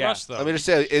 get some crust, though. let me just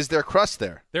say, is there crust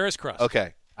there? There is crust.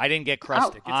 Okay. I didn't get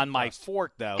crust Oh. on my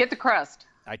fork, though. Get the crust.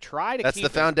 I try to That's keep the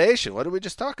foundation. What did we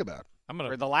just talk about? I'm For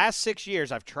gonna. the last 6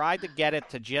 years, I've tried to get it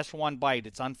to just one bite.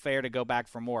 It's unfair to go back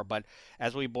for more, but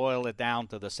as we boil it down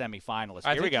to the semifinalists,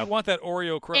 I here we think go. you want that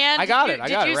Oreo crust. And I got did it. you- I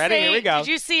did got it. you Ready? say- Here we go. Did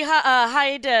you see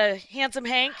hi to Handsome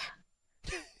Hank?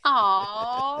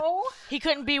 Oh. He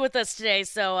couldn't be with us today,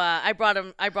 so I brought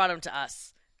him to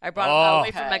us. I brought him Oh. all the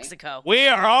way from Okay. Mexico. We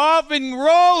are off and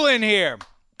rolling here.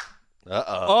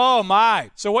 Uh-oh. Oh, my.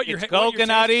 So what you're It's what you're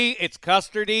coconutty, it's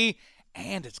custardy,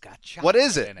 and it's got chocolate What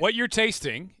is it? in What you're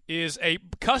tasting is a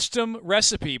custom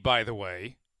recipe, by the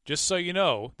way. Just so you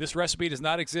know, this recipe does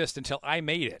not exist until I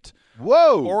made it.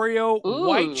 Whoa. Oreo Ooh.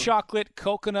 white chocolate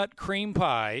coconut cream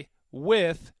pie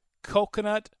with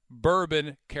coconut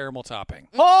bourbon caramel topping.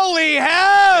 Holy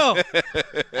hell!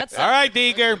 That's All right,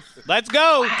 Deeger, let's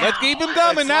go. Let's keep them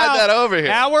coming now. Slide that over here.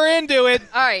 Now we're into it.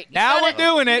 All right. Now we're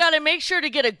doing it. You got to make sure to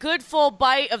get a good full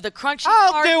bite of the crunchy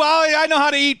part. I know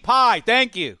how to eat pie.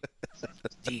 Thank you.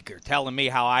 Deeger telling me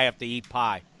how I have to eat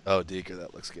pie. Oh, Deeker,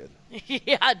 that looks good.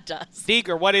 Yeah, it does.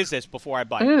 Deeger, what is this before I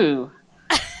bite? Ooh.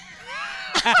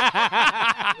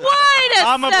 Wait a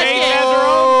I'm a second. baby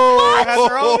has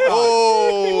her own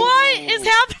pie. What is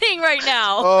happening right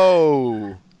now?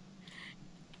 Oh.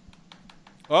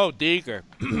 Oh, Deeger.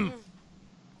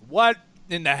 What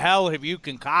in the hell have you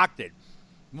concocted?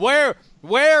 Where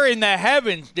in the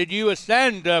heavens did you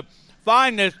ascend to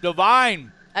find this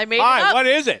divine I made pie? it up. What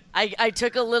is it? I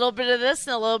took a little bit of this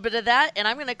and a little bit of that, and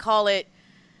I'm going to call it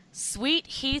Sweet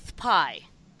Heath Pie.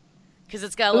 Because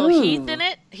it's got a little Heath in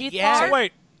it. Heath Yeah. bar. So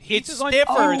wait, It's Heath is on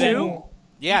stiffer your team than. too?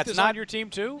 Yeah, Heath it's is not on your team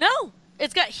too. No,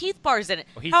 it's got Heath bars in it.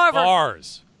 Oh, Heath However,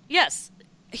 bars. yes,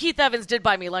 Heath Evans did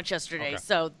buy me lunch yesterday, Okay.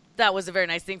 so that was a very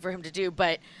nice thing for him to do.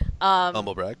 But,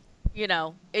 Humble brag. you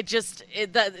know, that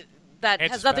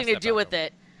It's has nothing to best do about with them.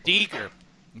 it. Deeger.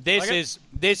 This Like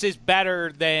it? is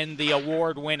better than the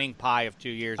award-winning pie of 2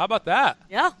 years. How about that?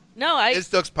 Yeah, no, His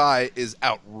Duck's pie is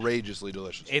outrageously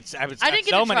delicious. It's I didn't got get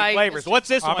so to many try flavors. this. What's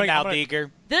this I'm one gonna- now, I'm gonna-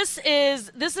 Deeger? This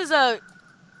is a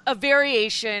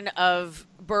variation of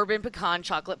bourbon pecan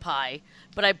chocolate pie,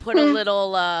 but I put a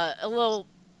little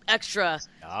extra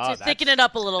Oh, to thicken it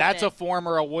up a little That's bit. a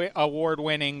former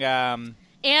award-winning And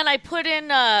I put in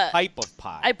type of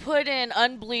pie. I put in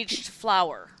unbleached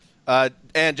flour.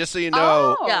 And just so you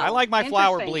know, Oh, Yeah. I like my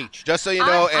flour interesting. bleached. just so you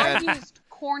know, I've and used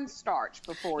cornstarch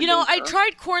before. You know, I Deeker.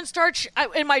 tried cornstarch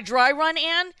in my dry run,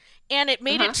 and it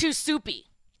made it too soupy.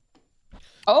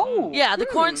 Oh. Yeah, the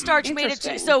cornstarch made it too.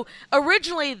 interesting. So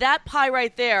originally, that pie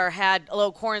right there had a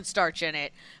little cornstarch in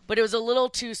it, but it was a little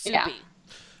too soupy. Yeah.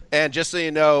 and just so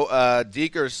you know,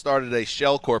 Deeker started a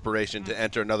shell corporation to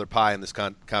enter another pie in this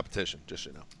competition. Just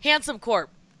so you know. Handsome Corp.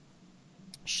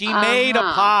 She made a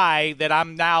Uh-huh. pie that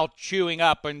I'm now chewing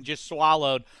up and just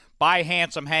swallowed by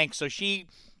Handsome Hank. So she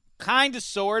kind of,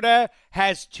 sort of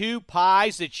has two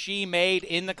pies that she made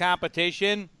in the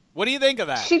competition. What do you think of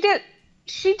that? She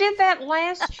did that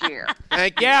last year.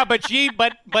 Thank you. Yeah, but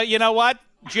you know what?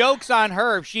 Joke's on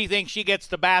her if she thinks she gets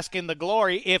to bask in the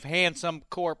glory if Handsome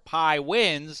Corp Pie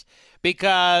wins,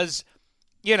 because,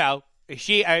 you know,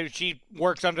 she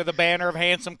works under the banner of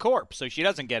Handsome Corp, so she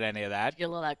doesn't get any of that. You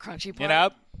know that crunchy part. You know?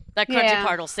 That crunchy Yeah.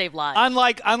 part will save lives.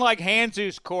 Unlike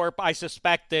Hanzus Corp, I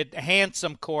suspect that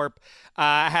Handsome Corp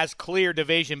has clear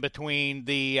division between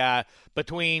the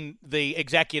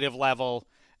executive level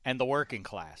and the working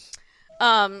class.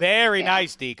 Very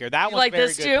nice, Deeker. That You one's like very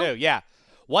this good too? Yeah.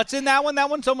 What's in that one? That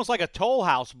one's almost like a Toll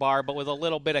House bar, but with a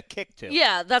little bit of kick to it.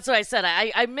 Yeah, that's what I said.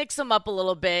 I mix them up a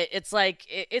little bit. It's like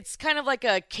it's kind of like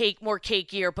a more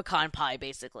cakeier pecan pie,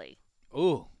 basically.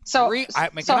 Ooh. So, can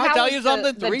so I how tell was you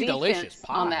something? the Three delicious defense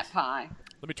pies. on that pie.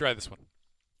 Let me try this one.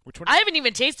 Which one? I haven't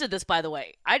even tasted this, by the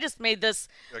way. I just made this.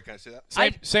 Can I see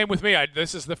that? Same with me.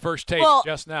 This is the first taste Well,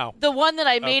 just now. The one that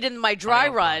I made in my dry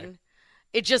own pie. run,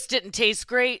 it just didn't taste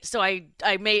great. So I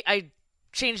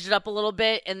changed it up a little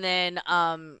bit, and then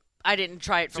I didn't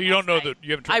try it. So you don't know that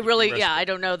you haven't tried. I really, the yeah, recipe. I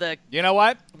don't know the. You know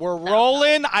what? We're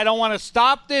rolling. I don't want to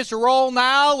stop this roll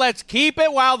now. Let's keep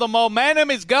it while the momentum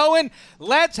is going.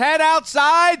 Let's head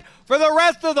outside for the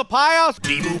rest of the pie.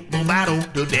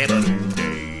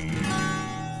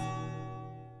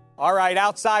 All right,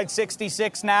 outside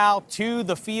 66 now to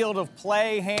the field of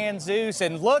play, Hanzus.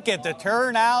 And look at the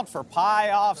turnout for Pie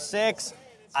Off 6.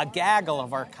 A gaggle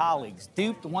of our colleagues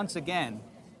duped once again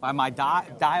by my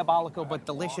diabolical but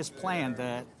delicious plan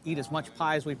to eat as much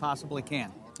pie as we possibly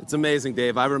can. It's amazing,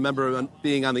 Dave. I remember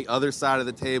being on the other side of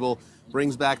the table.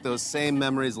 Brings back those same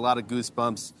memories, a lot of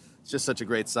goosebumps. It's just such a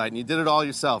great sight. And you did it all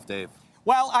yourself, Dave.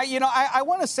 Well, I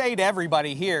want to say to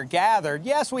everybody here gathered,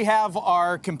 yes, we have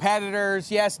our competitors.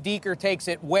 Yes, Deeker takes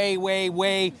it way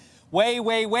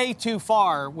too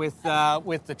far with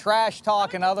the trash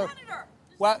talk and other.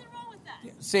 Well,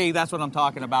 see, that's what I'm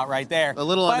talking about right there. A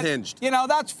little unhinged.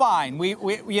 That's fine. We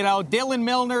Dylan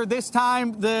Milner, this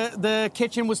time the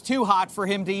kitchen was too hot for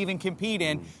him to even compete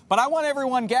in. But I want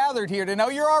everyone gathered here to know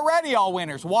you're already all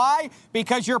winners. Why?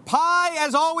 Because your pie,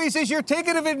 as always, is your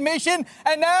ticket of admission.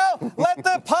 And now, let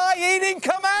the pie eating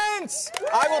commence.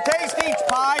 I will taste each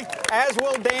pie, as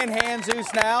will Dan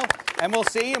Hanzus now. And we'll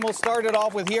see, and we'll start it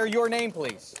off with here. Your name,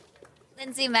 please.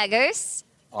 Lindsay Meggers.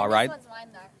 All right. This one's mine,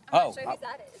 though. I'm not sure whose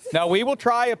that is. Now, we will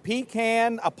try a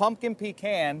pumpkin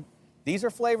pecan. These are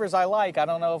flavors I like. I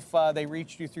don't know if they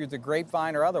reached you through the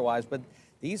grapevine or otherwise, but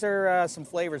these are some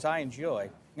flavors I enjoy.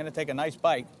 I'm going to take a nice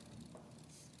bite.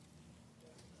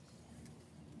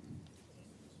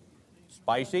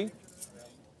 Spicy.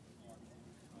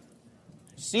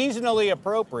 Seasonally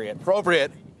appropriate. Appropriate.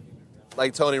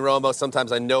 Like Tony Romo,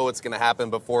 sometimes I know what's going to happen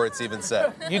before it's even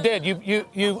said. You did.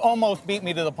 You almost beat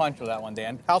me to the punch with that one,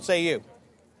 Dan. How say you?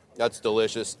 That's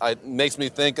delicious. It makes me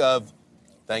think of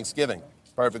Thanksgiving.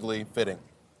 Perfectly fitting.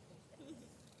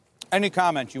 Any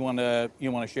comments you want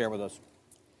to share with us?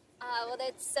 Well,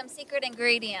 there's some secret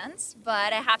ingredients,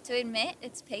 but I have to admit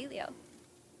it's paleo.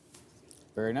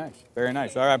 Very nice. Very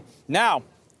nice. All right. Now,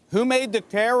 who made the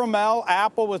caramel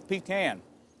apple with pecan?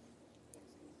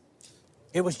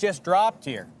 It was just dropped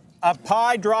here. A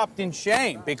pie dropped in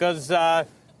shame because,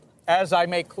 as I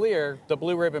make clear, the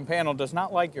Blue Ribbon panel does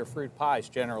not like your fruit pies,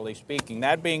 generally speaking.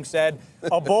 That being said,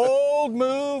 a bold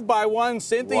move by one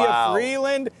Cynthia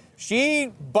Freeland.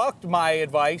 She bucked my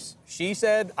advice. I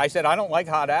said, I don't like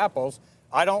hot apples.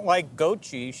 I don't like goat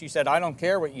cheese. She said, I don't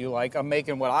care what you like. I'm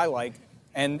making what I like.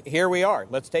 And here we are.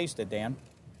 Let's taste it, Dan.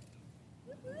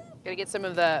 Gonna get some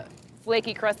of the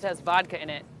flaky crust that has vodka in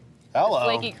it. Hello. The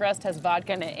flaky crust has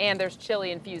vodka in it, and there's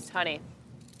chili-infused honey.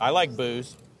 I like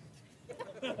booze.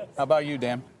 How about you,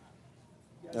 Dan?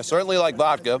 I certainly like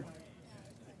vodka.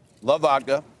 Love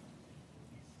vodka.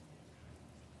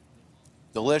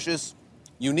 Delicious.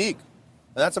 Unique.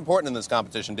 And that's important in this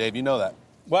competition, Dave. You know that.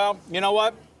 Well, you know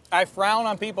what? I frown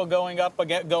on people going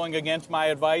against my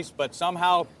advice, but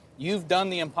somehow you've done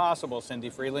the impossible,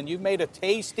 Cindy Freeland. You've made a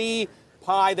tasty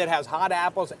pie that has hot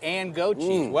apples and goat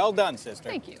cheese. Well done, sister.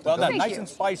 Thank you. Well done. Thank Nice you. and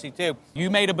spicy, too. You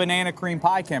made a banana cream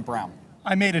pie, Kent Brown.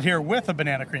 I made it here with a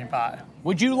banana cream pie.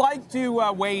 Would you like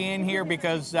to weigh in here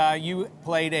because you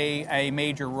played a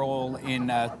major role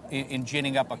in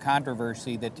ginning up a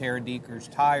controversy that Tara Deeker's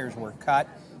tires were cut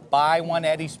by one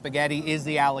Eddie Spaghetti is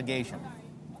the allegation?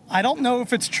 I don't know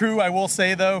if it's true. I will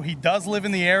say, though, he does live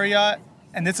in the area,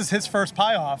 and this is his first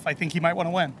pie off. I think he might want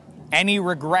to win. Any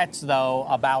regrets, though,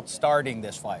 about starting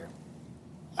this fire?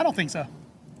 I don't think so.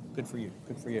 Good for you.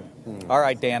 Good for you. All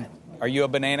right, Dan. Are you a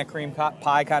banana cream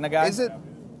pie kind of guy?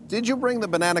 Did you bring the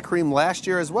banana cream last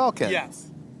year as well, Ken? Yes.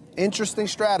 Interesting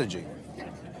strategy.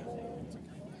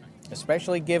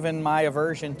 Especially given my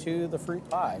aversion to the fruit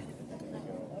pie.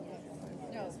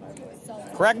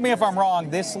 Correct me if I'm wrong,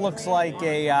 this looks like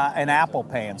an apple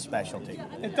pan specialty.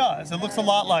 It does. It looks a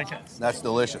lot like it. That's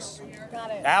delicious.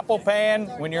 Apple pan,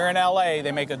 when you're in LA,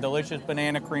 they make a delicious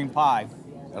banana cream pie.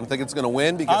 I don't think it's going to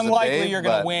win because Unlikely of Dave, you're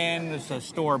going to win. It's a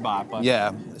store-bought. But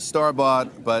Yeah,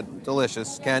 store-bought, but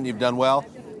delicious. Ken, you've done well,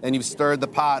 and you've stirred the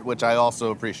pot, which I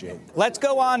also appreciate. Let's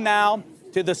go on now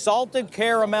to the salted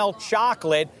caramel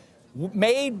chocolate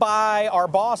made by our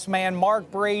boss man, Mark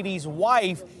Brady's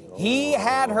wife. He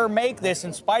had her make this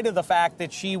in spite of the fact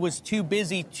that she was too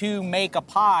busy to make a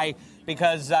pie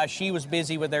because she was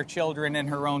busy with their children and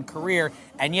her own career.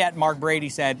 And yet Mark Brady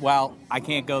said, well, I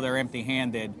can't go there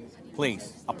empty-handed.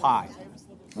 Please, a pie.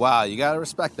 Wow, you got to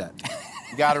respect that.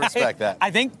 You got to respect that.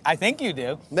 I think you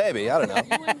do. Maybe, I don't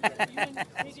know.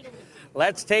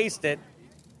 Let's taste it.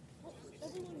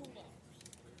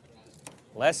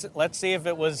 Let's see if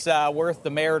it was worth the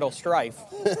marital strife.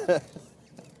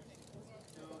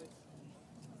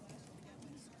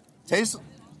 Tastes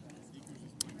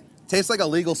like a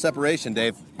legal separation,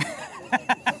 Dave.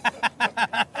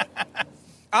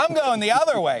 I'm going the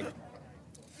other way.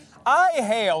 I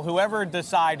hail whoever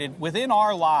decided within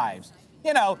our lives,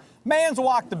 man's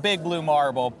walked the big blue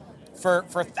marble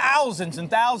for thousands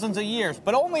and thousands of years,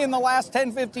 but only in the last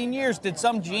 10, 15 years did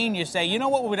some genius say, you know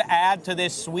what would add to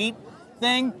this sweet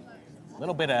thing? A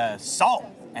little bit of salt.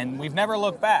 And we've never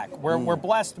looked back. We're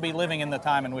blessed to be living in the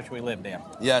time in which we live, Dan.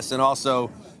 Yes, and also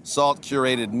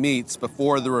salt-curated meats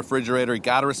before the refrigerator. You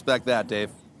got to respect that, Dave.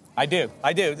 I do.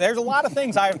 There's a lot of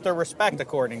things I have to respect,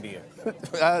 according to you.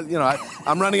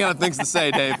 I'm running out of things to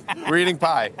say, Dave. We're eating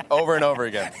pie over and over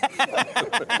again.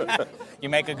 You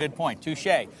make a good point.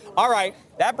 Touché. All right,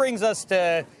 that brings us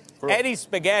to Eddie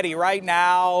Spaghetti right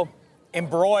now,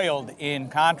 embroiled in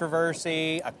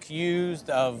controversy, accused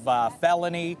of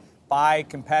felony by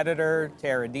competitor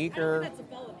Tara Deeker. That's a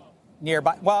felony.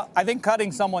 Nearby. Well, I think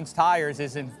cutting someone's tires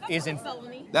isn't.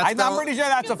 Felony. I'm pretty sure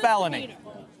that's a felony.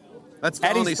 That's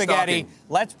Eddie Spaghetti. stalking.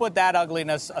 Let's put that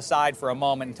ugliness aside for a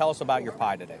moment and tell us about your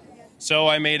pie today. So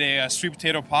I made a sweet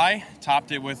potato pie,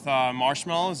 topped it with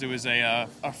marshmallows. It was a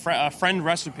friend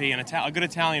recipe, and a good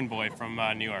Italian boy from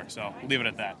New York. So leave it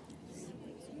at that.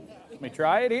 Let me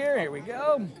try it here. Here we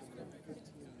go.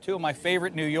 Two of my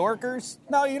favorite New Yorkers.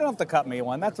 No, you don't have to cut me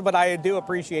one. But I do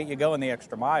appreciate you going the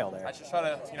extra mile there. I should try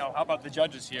to, how about the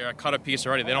judges here? I cut a piece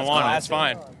already. They don't want it. That's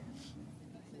fine.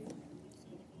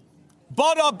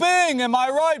 Bada bing, am I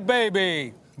right,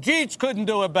 baby? Jeets couldn't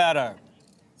do it better.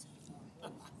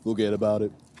 Forget about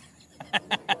it.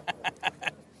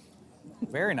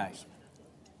 Very nice.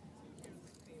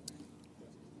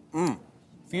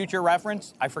 Future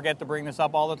reference, I forget to bring this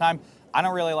up all the time. I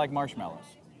don't really like marshmallows.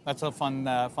 That's a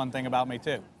fun thing about me,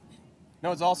 too.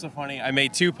 No, it's also funny. I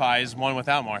made 2 pies, one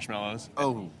without marshmallows.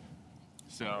 Oh.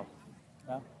 So.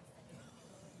 Well,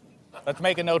 let's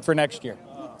make a note for next year.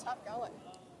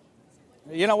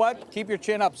 You know what? Keep your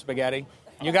chin up, Spaghetti.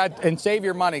 And save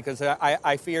your money, because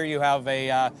I fear you have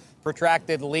a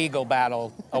protracted legal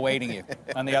battle awaiting you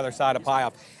on the other side of Pie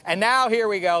Off. And now here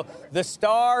we go. The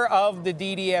star of the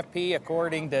DDFP,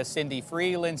 according to Cindy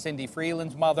Freeland, Cindy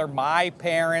Freeland's mother, my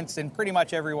parents, and pretty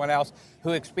much everyone else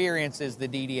who experiences the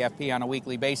DDFP on a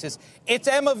weekly basis. It's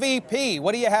Emma VP.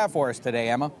 What do you have for us today,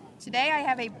 Emma? Today I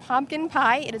have a pumpkin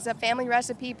pie. It is a family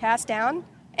recipe passed down.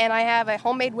 And I have a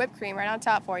homemade whipped cream right on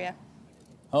top for you.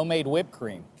 Homemade whipped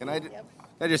cream. Can I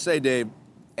just say, Dave,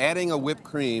 adding a whipped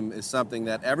cream is something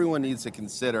that everyone needs to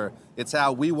consider. It's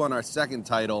how we won our second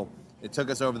title. It took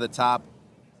us over the top,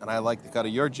 and I like the cut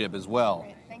of your jib as well.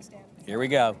 Great. Thanks, Dan. Here we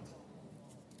go.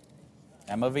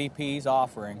 Emma VP's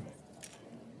offering.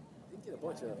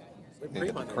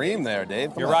 Cream there,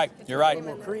 Dave. You're right. You're right.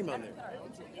 More cream on there.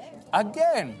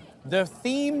 Again, the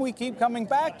theme we keep coming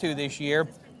back to this year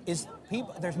is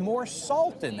there's more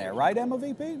salt in there, right, Emma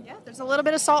VP? Yeah, there's a little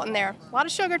bit of salt in there. A lot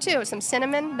of sugar, too. Some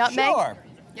cinnamon, nutmeg. Sure.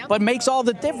 Yep. But makes all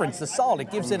the difference, the salt. It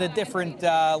gives it a different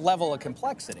level of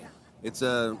complexity. It's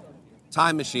a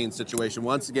time machine situation.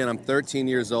 Once again, I'm 13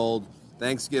 years old.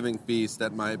 Thanksgiving feast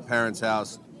at my parents'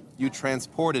 house. You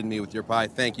transported me with your pie.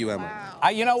 Thank you, Emma. Wow.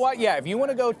 You know what? Yeah, if you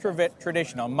want to go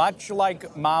traditional, much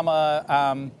like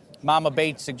Mama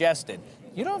Bates suggested,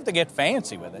 you don't have to get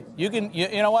fancy with it. You can, you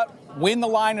know what? Win the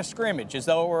line of scrimmage as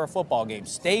though it were a football game.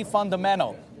 Stay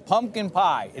fundamental. Pumpkin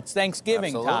pie. It's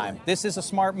Thanksgiving time. This is a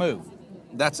smart move.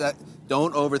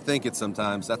 Don't overthink it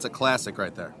sometimes. That's a classic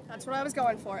right there. That's what I was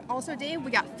going for. Also, Dave,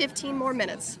 we got 15 more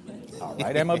minutes. All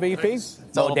right, Emma VP. So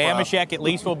Damashek at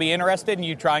least will be interested in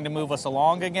you trying to move us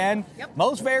along again. Yep.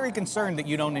 Most very concerned that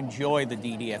you don't enjoy the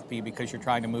DDFP because you're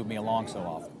trying to move me along so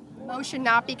often. Mo should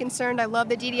not be concerned. I love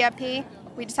the DDFP.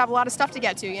 We just have a lot of stuff to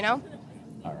get to, you know?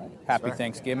 All right. Happy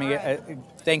Thanksgiving,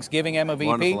 Thanksgiving, Emma VP.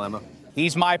 Wonderful, Emma.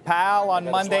 He's my pal on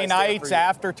Monday nights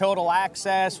after Total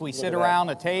Access. We sit around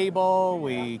a table,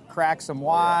 we crack some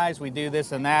wise, we do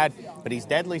this and that. But he's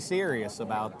deadly serious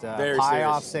about Pie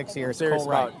Off 6 here. I'm serious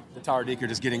about Tara Deeker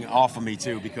just getting off of me,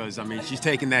 too, because, I mean, she's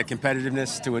taking that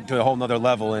competitiveness to a whole nother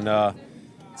level. And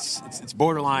it's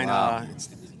borderline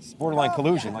it's borderline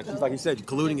collusion. Like you said,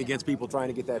 colluding against people trying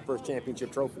to get that first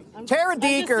championship trophy. Tara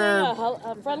Deeker.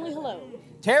 A friendly hello.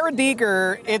 Tara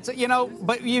Deeker,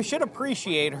 but you should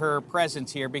appreciate her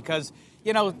presence here because,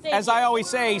 as I always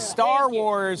say, Star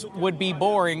Wars would be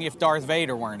boring if Darth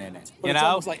Vader weren't in it, But it's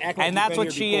almost like act like and you've that's been what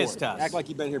here she before. is to us. Act like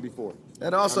you've been here before.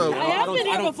 And also, I have been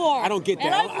here before. I don't get that.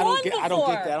 And I've I don't get won that. I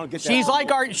don't get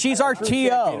that. She's our TO,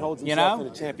 Holds himself in a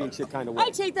championship kind of way.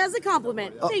 I take that as a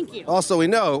compliment. Thank you. Also, we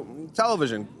know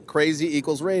television, crazy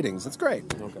equals ratings. It's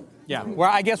great. Okay. Yeah,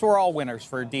 well, I guess we're all winners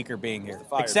for Deeker being here,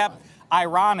 except,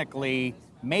 ironically,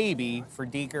 maybe for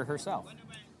Deeker herself.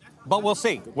 But we'll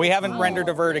see. We haven't rendered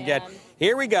a verdict yet.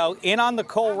 Here we go. In on the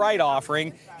Cole Wright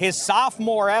offering. His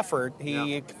sophomore effort,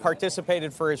 he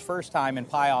participated for his first time in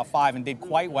Pie Off 5 and did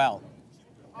quite well.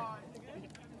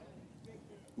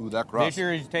 Ooh, that crust. This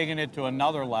year he's taking it to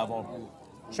another level.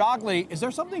 Chocolate, is there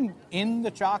something in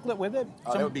the chocolate with it?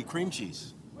 That would be cream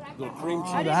cheese. A little cream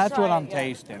cheese. That's what I'm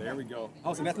tasting. There we go.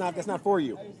 Oh, so that's not for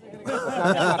you. That's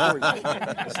not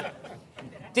for you.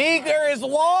 Deeker is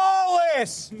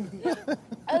lawless.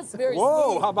 That's very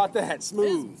Whoa, smooth. how about that?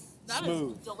 Smooth. That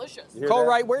is delicious. Cole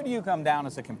Wright, where do you come down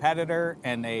as a competitor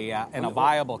and a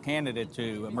viable candidate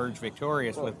to emerge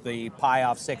victorious with the Pie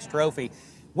Off 6 trophy?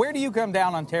 Where do you come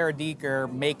down on Tara Deeker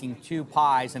making 2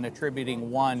 pies and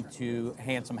attributing 1 to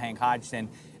Handsome Hank Hodgson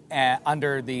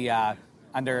under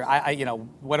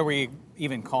what are we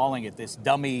even calling it? This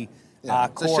dummy.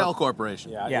 It's a shell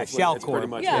corporation. Yeah, shell corp. Pretty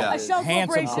much Yeah, a shell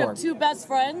Handsome corporation corp. of 2 best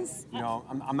friends.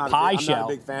 I'm not Pie I'm not shell. a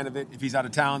big fan of it. If he's out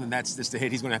of town, then that's just the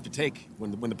hit he's going to have to take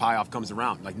when the Pie Off comes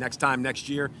around. Like next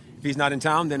year, if he's not in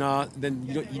town, then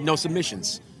no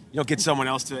submissions. You don't get someone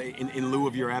else to, in lieu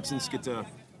of your absence, get to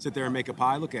sit there and make a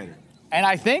pie. Look at her. And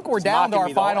I think we're down to our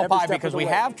final pie because we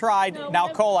have tried. Now,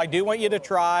 Cole, I do want you to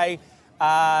try.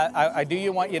 I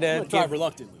do want you to try give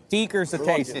reluctantly. Deeker's a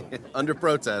taste. Under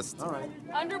protest. All right.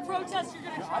 Under protest, you're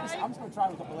going to try. I'm just going to try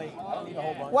with a plate. I don't need a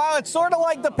whole bunch. Well, it's sort of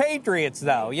like the Patriots,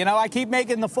 though. I keep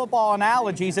making the football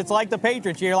analogies. It's like the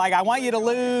Patriots. You're like, I want you to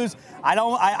lose. I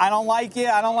don't like you.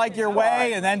 I don't like your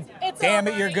way. And then, damn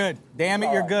it, you're good. Damn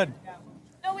it, you're good.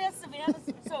 No, we have Savannah.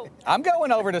 So I'm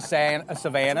going over to Savannah's. It's a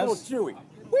little chewy.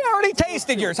 We We already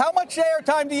tasted yours. How much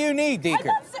airtime do you need,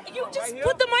 Deeker? You just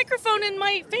put the microphone in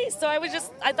my face, so I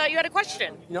thought you had a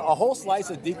question. You know, a whole slice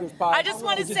of Deeker's pie. I just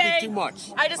want to say, too much.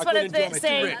 I just want to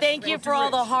say thank you for all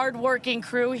the hardworking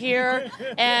crew here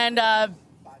and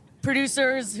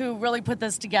producers who really put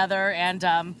this together.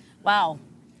 And wow,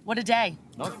 what a day!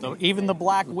 Even the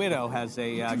Black Widow has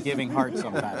a giving heart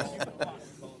sometimes.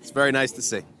 It's very nice to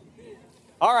see.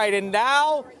 All right, and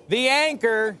now the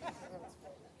anchor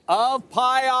of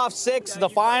Pie Off 6, the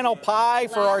final pie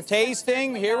for our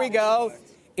tasting. Here we go.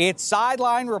 It's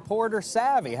sideline reporter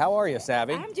Savvy. How are you,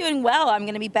 Savvy? I'm doing well. I'm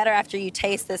going to be better after you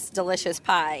taste this delicious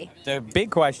pie. The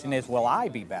big question is, will I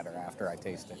be better after I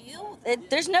taste it?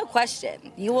 There's no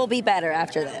question. You will be better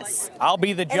after this. I'll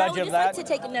be the judge of that. And I would just like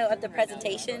to take a note of the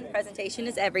presentation. Presentation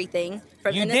is everything.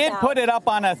 From you in the did South. put it up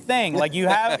on a thing, like you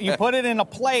put it in a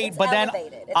plate, It's but then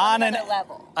elevated. It's on another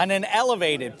level. on an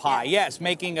elevated pie. Yes,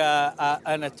 making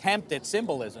an attempt at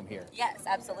symbolism here. Yes,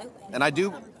 absolutely. And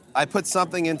I put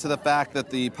something into the fact that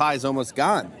the pie's almost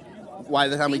gone. By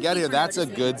the time we get here, that's a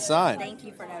good sign. Thank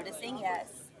you for noticing, yes.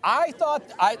 I thought,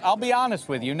 I'll be honest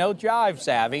with you, no jive,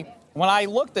 Savvy. When I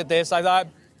looked at this, I thought,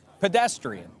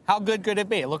 pedestrian. How good could it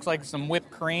be? It looks like some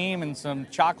whipped cream and some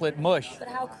chocolate mush. But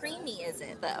how creamy is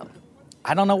it, though?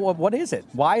 I don't know, what is it?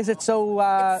 Why is it so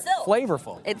It's silk.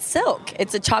 flavorful? It's silk.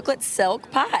 It's a chocolate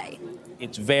silk pie.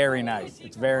 It's very nice.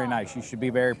 It's very nice. You should be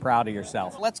very proud of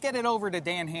yourself. Let's get it over to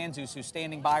Dan Hanzus, who's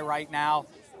standing by right now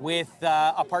with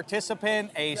a participant,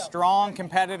 a strong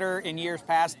competitor in years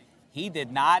past. He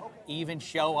did not even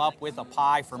show up with a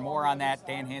pie. For more on that,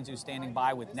 Dan Hanzus standing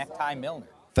by with Necktie Milner.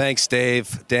 Thanks,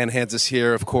 Dave. Dan Hanzus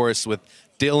here, of course, with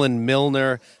Dylan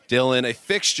Milner. Dylan, a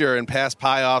fixture in past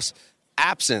pie-offs.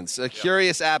 Absence, a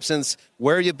curious absence.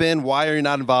 Where you been? Why are you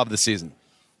not involved this season?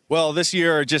 Well, this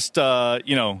year, just,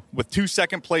 with 2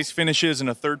 second-place finishes and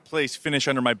a third-place finish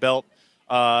under my belt,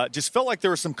 just felt like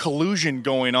there was some collusion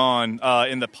going on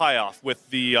in the pie-off with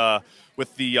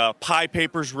the pie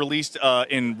papers released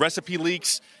in recipe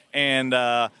leaks and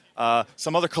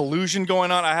some other collusion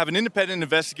going on. I have an independent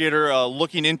investigator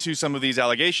looking into some of these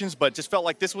allegations, but just felt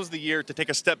like this was the year to take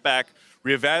a step back,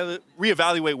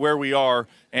 reevaluate where we are,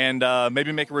 and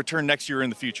maybe make a return next year in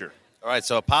the future. All right,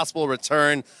 so a possible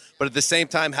return, but at the same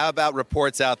time, how about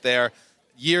reports out there,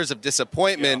 years of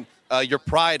disappointment, your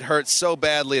pride hurt so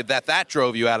badly that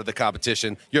drove you out of the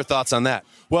competition. Your thoughts on that?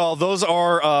 Well, those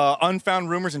are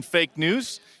unfound rumors and fake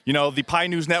news. You know, the Pie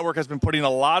News Network has been putting a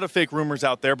lot of fake rumors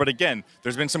out there, but again,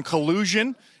 there's been some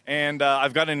collusion, and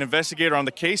I've got an investigator on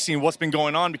the case seeing what's been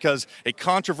going on because a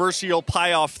controversial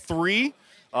Pie-Off 3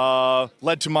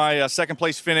 led to my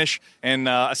second-place finish and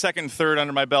a second and third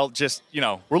under my belt. Just,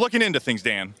 we're looking into things,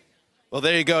 Dan. Well,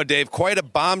 there you go, Dave. Quite a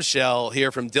bombshell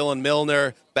here from Dylan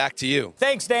Milner. Back to you.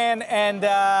 Thanks, Dan. And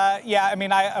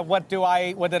what did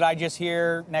I just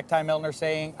hear Necktie Milner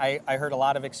saying? I heard a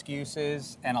lot of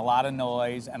excuses and a lot of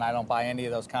noise, and I don't buy any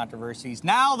of those controversies.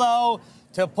 Now, though,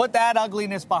 to put that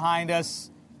ugliness behind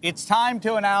us, it's time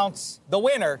to announce the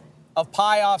winner of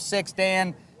Pie Off 6,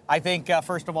 Dan. I think,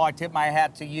 first of all, I tip my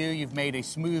hat to you. You've made a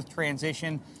smooth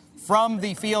transition from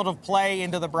the field of play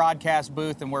into the broadcast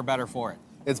booth, and we're better for it.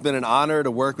 It's been an honor to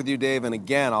work with you, Dave. And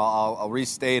again, I'll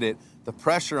restate it. The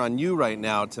pressure on you right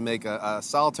now to make a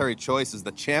solitary choice as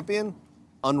the champion,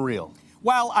 unreal.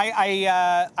 Well,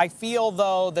 I feel,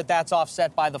 though, that's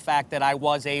offset by the fact that I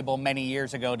was able many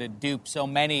years ago to dupe so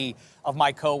many of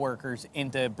my coworkers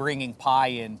into bringing pie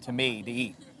in to me to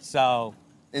eat. So,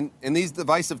 in these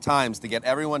divisive times, to get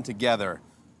everyone together,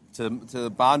 to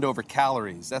bond over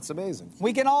calories. That's amazing.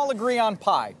 We can all agree on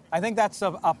pie. I think that's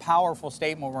a powerful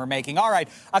statement we're making. All right,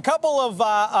 a couple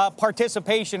of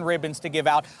participation ribbons to give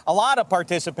out. A lot of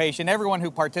participation. Everyone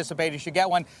who participated should get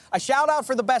one. A shout out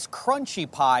for the best crunchy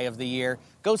pie of the year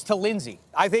goes to Lindsay.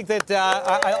 I think that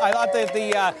I thought that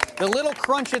the little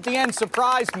crunch at the end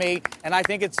surprised me, and I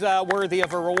think it's worthy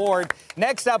of a reward.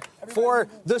 Next up, for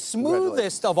the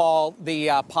smoothest of all the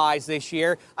pies this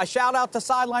year, a shout out to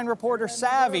sideline reporter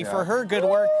Savvy for her good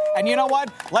work. And you know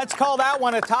what? Let's call that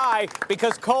one a tie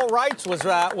because Cole Wright's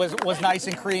was nice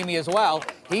and creamy as well.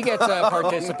 He gets a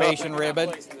participation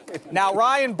ribbon. Now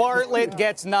Ryan Bartlett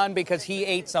gets none because he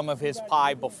ate some of his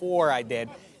pie before I did.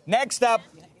 Next up,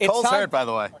 it's Cole's hurt, by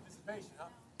the way.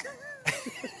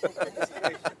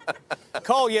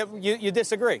 Cole, you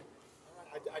disagree?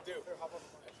 I do.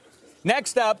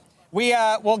 Next up,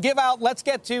 we'll give out. Let's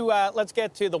get to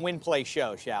the Win Play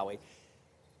show, shall we?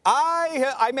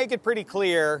 I make it pretty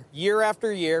clear year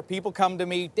after year. People come to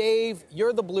me, Dave.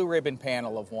 You're the blue ribbon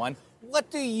panel of one.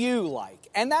 What do you like?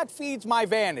 And that feeds my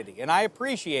vanity, and I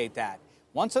appreciate that.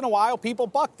 Once in a while, people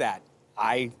buck that.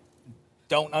 I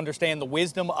don't understand the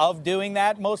wisdom of doing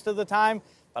that most of the time.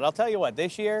 But I'll tell you what,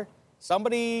 this year,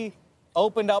 somebody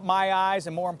opened up my eyes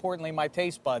and, more importantly, my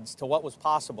taste buds to what was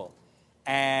possible.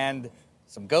 And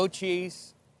some goat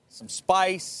cheese, some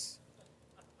spice,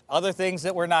 other things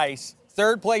that were nice.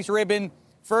 Third place ribbon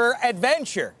for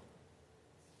adventure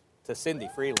to Cindy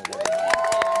Freeland.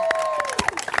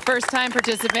 First-time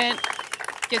participant.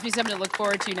 Gives me something to look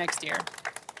forward to next year.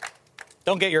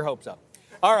 Don't get your hopes up.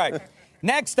 All right.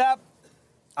 Next up,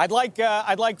 I'd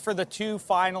like for the two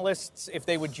finalists, if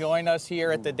they would join us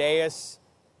here at the dais.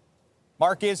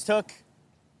 Mark Iztuk,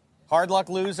 hard luck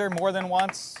loser more than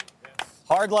once.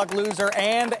 Hard luck loser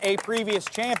and a previous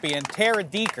champion, Tara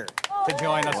Deeker, to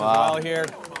join us as well here.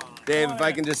 Dave, if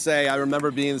I can just say, I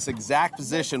remember being in this exact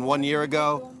position 1 year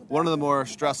ago. One of the more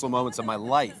stressful moments of my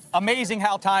life. Amazing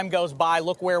how time goes by.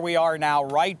 Look where we are now,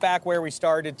 right back where we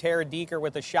started. Tara Deeker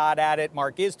with a shot at it.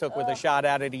 Mark Iztuk with a shot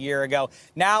at it a year ago.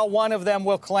 Now one of them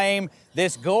will claim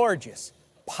this gorgeous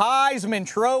Piesman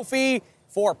Trophy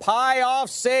for Pie Off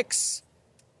 6.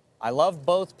 I love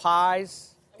both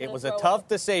pies. It was a tough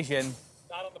decision.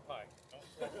 Not on the pie.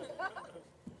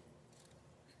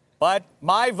 But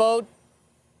my vote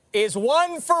is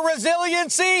one for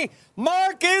resiliency.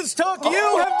 Mark Iztuk,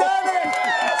 you have done it.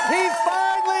 He's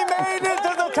finally made it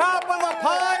to the top of the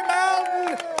Pie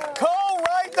Mountain. Cole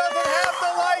Wright doesn't have to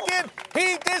like it.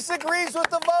 He disagrees with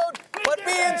the vote, but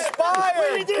be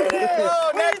inspired. We did it.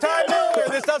 Oh, next time,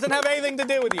 this doesn't have anything to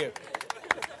do with you.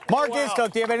 Mark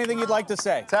Iztuk, do you have anything you'd like to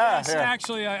say? Yes,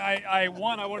 actually, I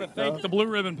want to thank the Blue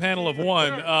Ribbon panel of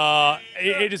one.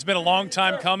 It has been a long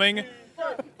time coming.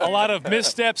 A lot of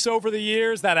missteps over the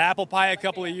years. That apple pie a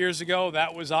couple of years ago,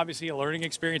 that was obviously a learning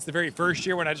experience. The very first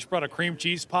year when I just brought a cream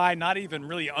cheese pie, not even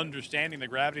really understanding the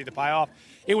gravity of the pie off.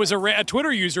 It was a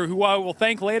Twitter user who I will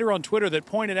thank later on Twitter that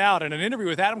pointed out in an interview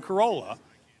with Adam Carolla,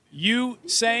 you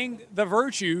sang the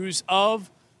virtues of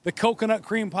the coconut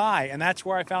cream pie, and that's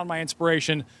where I found my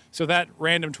inspiration. So that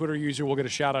random Twitter user will get a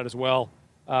shout-out as well.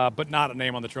 But not a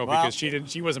name on the trophy because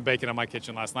she wasn't baking in my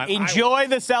kitchen last night. Enjoy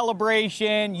the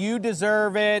celebration. You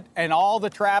deserve it, and all the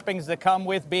trappings that come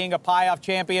with being a Pie-Off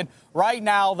champion. Right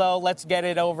now, though, let's get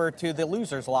it over to the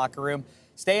losers' locker room.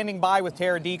 Standing by with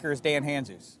Tara Deeker is Dan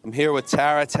Hanzus. I'm here with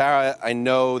Tara. Tara, I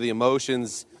know the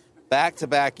emotions,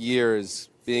 back-to-back years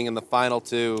being in the final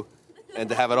two, and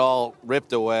to have it all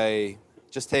ripped away.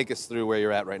 Just take us through where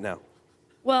you're at right now.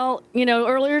 Well,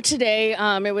 earlier today,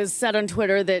 it was said on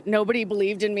Twitter that nobody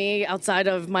believed in me outside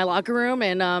of my locker room.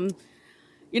 And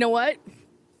you know what?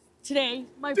 Today,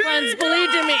 my friends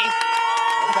believed in me.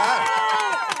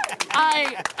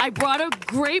 I brought a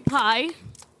great pie.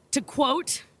 To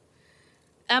quote,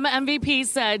 Emma MVP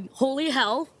said, "Holy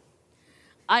hell."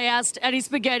 I asked Eddie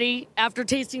Spaghetti after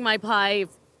tasting my pie if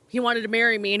he wanted to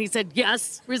marry me, and he said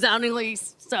yes, resoundingly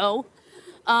so.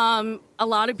 A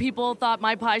lot of people thought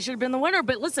my pie should have been the winner,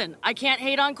 but listen, I can't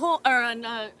hate on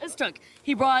Iztuk.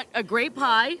 He brought a great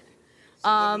pie.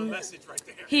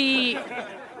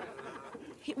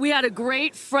 We had a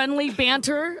great friendly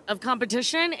banter of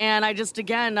competition, and I just,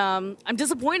 again, I'm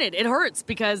disappointed. It hurts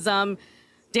because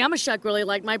Damashek really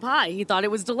liked my pie. He thought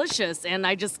it was delicious, and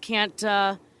I just can't,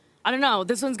 I don't know.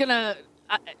 This one's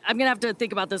I'm gonna have to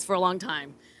think about this for a long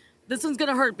time. This one's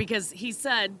gonna hurt because he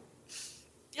said,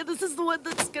 yeah, this is the one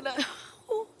that's gonna,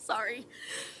 sorry.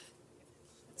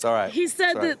 It's all right. He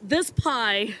said that this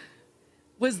pie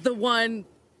was the one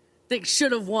that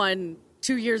should have won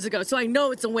 2 years ago. So I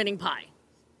know it's a winning pie.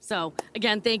 So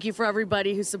again, thank you for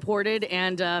everybody who supported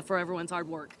and for everyone's hard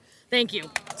work. Thank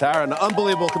you. Tara, an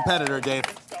unbelievable competitor, Dave.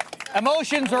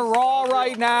 Emotions are raw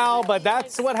right now, but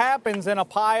that's what happens in a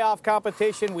pie-off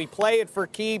competition. We play it for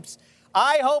keeps.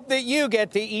 I hope that you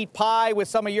get to eat pie with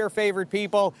some of your favorite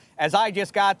people, as I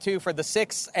just got to for the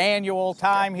 6th annual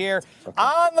time here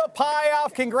on the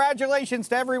Pie-Off. Congratulations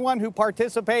to everyone who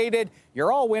participated.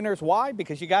 You're all winners. Why?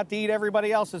 Because you got to eat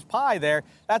everybody else's pie there.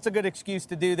 That's a good excuse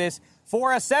to do this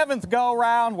for a 7th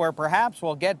go-round where perhaps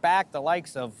we'll get back the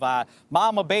likes of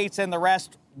Mama Bates and the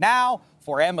rest. Now,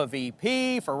 for Emma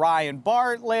VP, for Ryan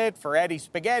Bartlett, for Eddie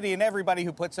Spaghetti, and everybody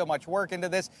who put so much work into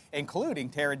this, including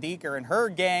Tara Deeker and her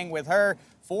gang with her,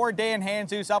 for Dan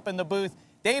Hanzus up in the booth.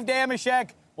 Dave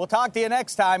Damashek, we'll talk to you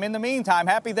next time. In the meantime,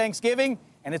 happy Thanksgiving,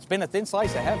 and it's been a thin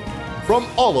slice of heaven. From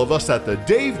all of us at the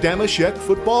Dave Damashek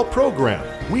football program,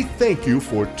 we thank you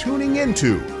for tuning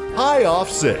into Pie Off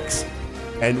 6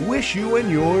 and wish you and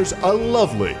yours a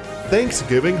lovely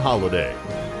Thanksgiving holiday.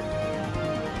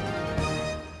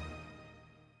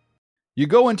 You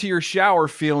go into your shower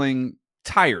feeling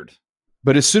tired,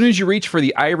 but as soon as you reach for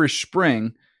the Irish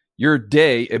Spring, your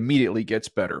day immediately gets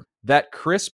better. That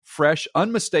crisp, fresh,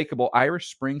 unmistakable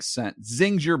Irish Spring scent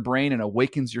zings your brain and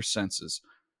awakens your senses.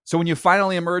 So when you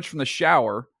finally emerge from the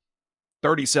shower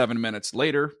 37 minutes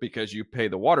later, because you pay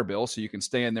the water bill so you can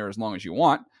stay in there as long as you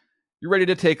want, you're ready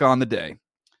to take on the day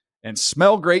and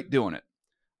smell great doing it.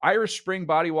 Irish Spring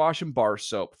Body Wash and Bar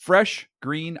Soap. Fresh,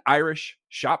 green, Irish.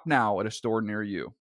 Shop now at a store near you.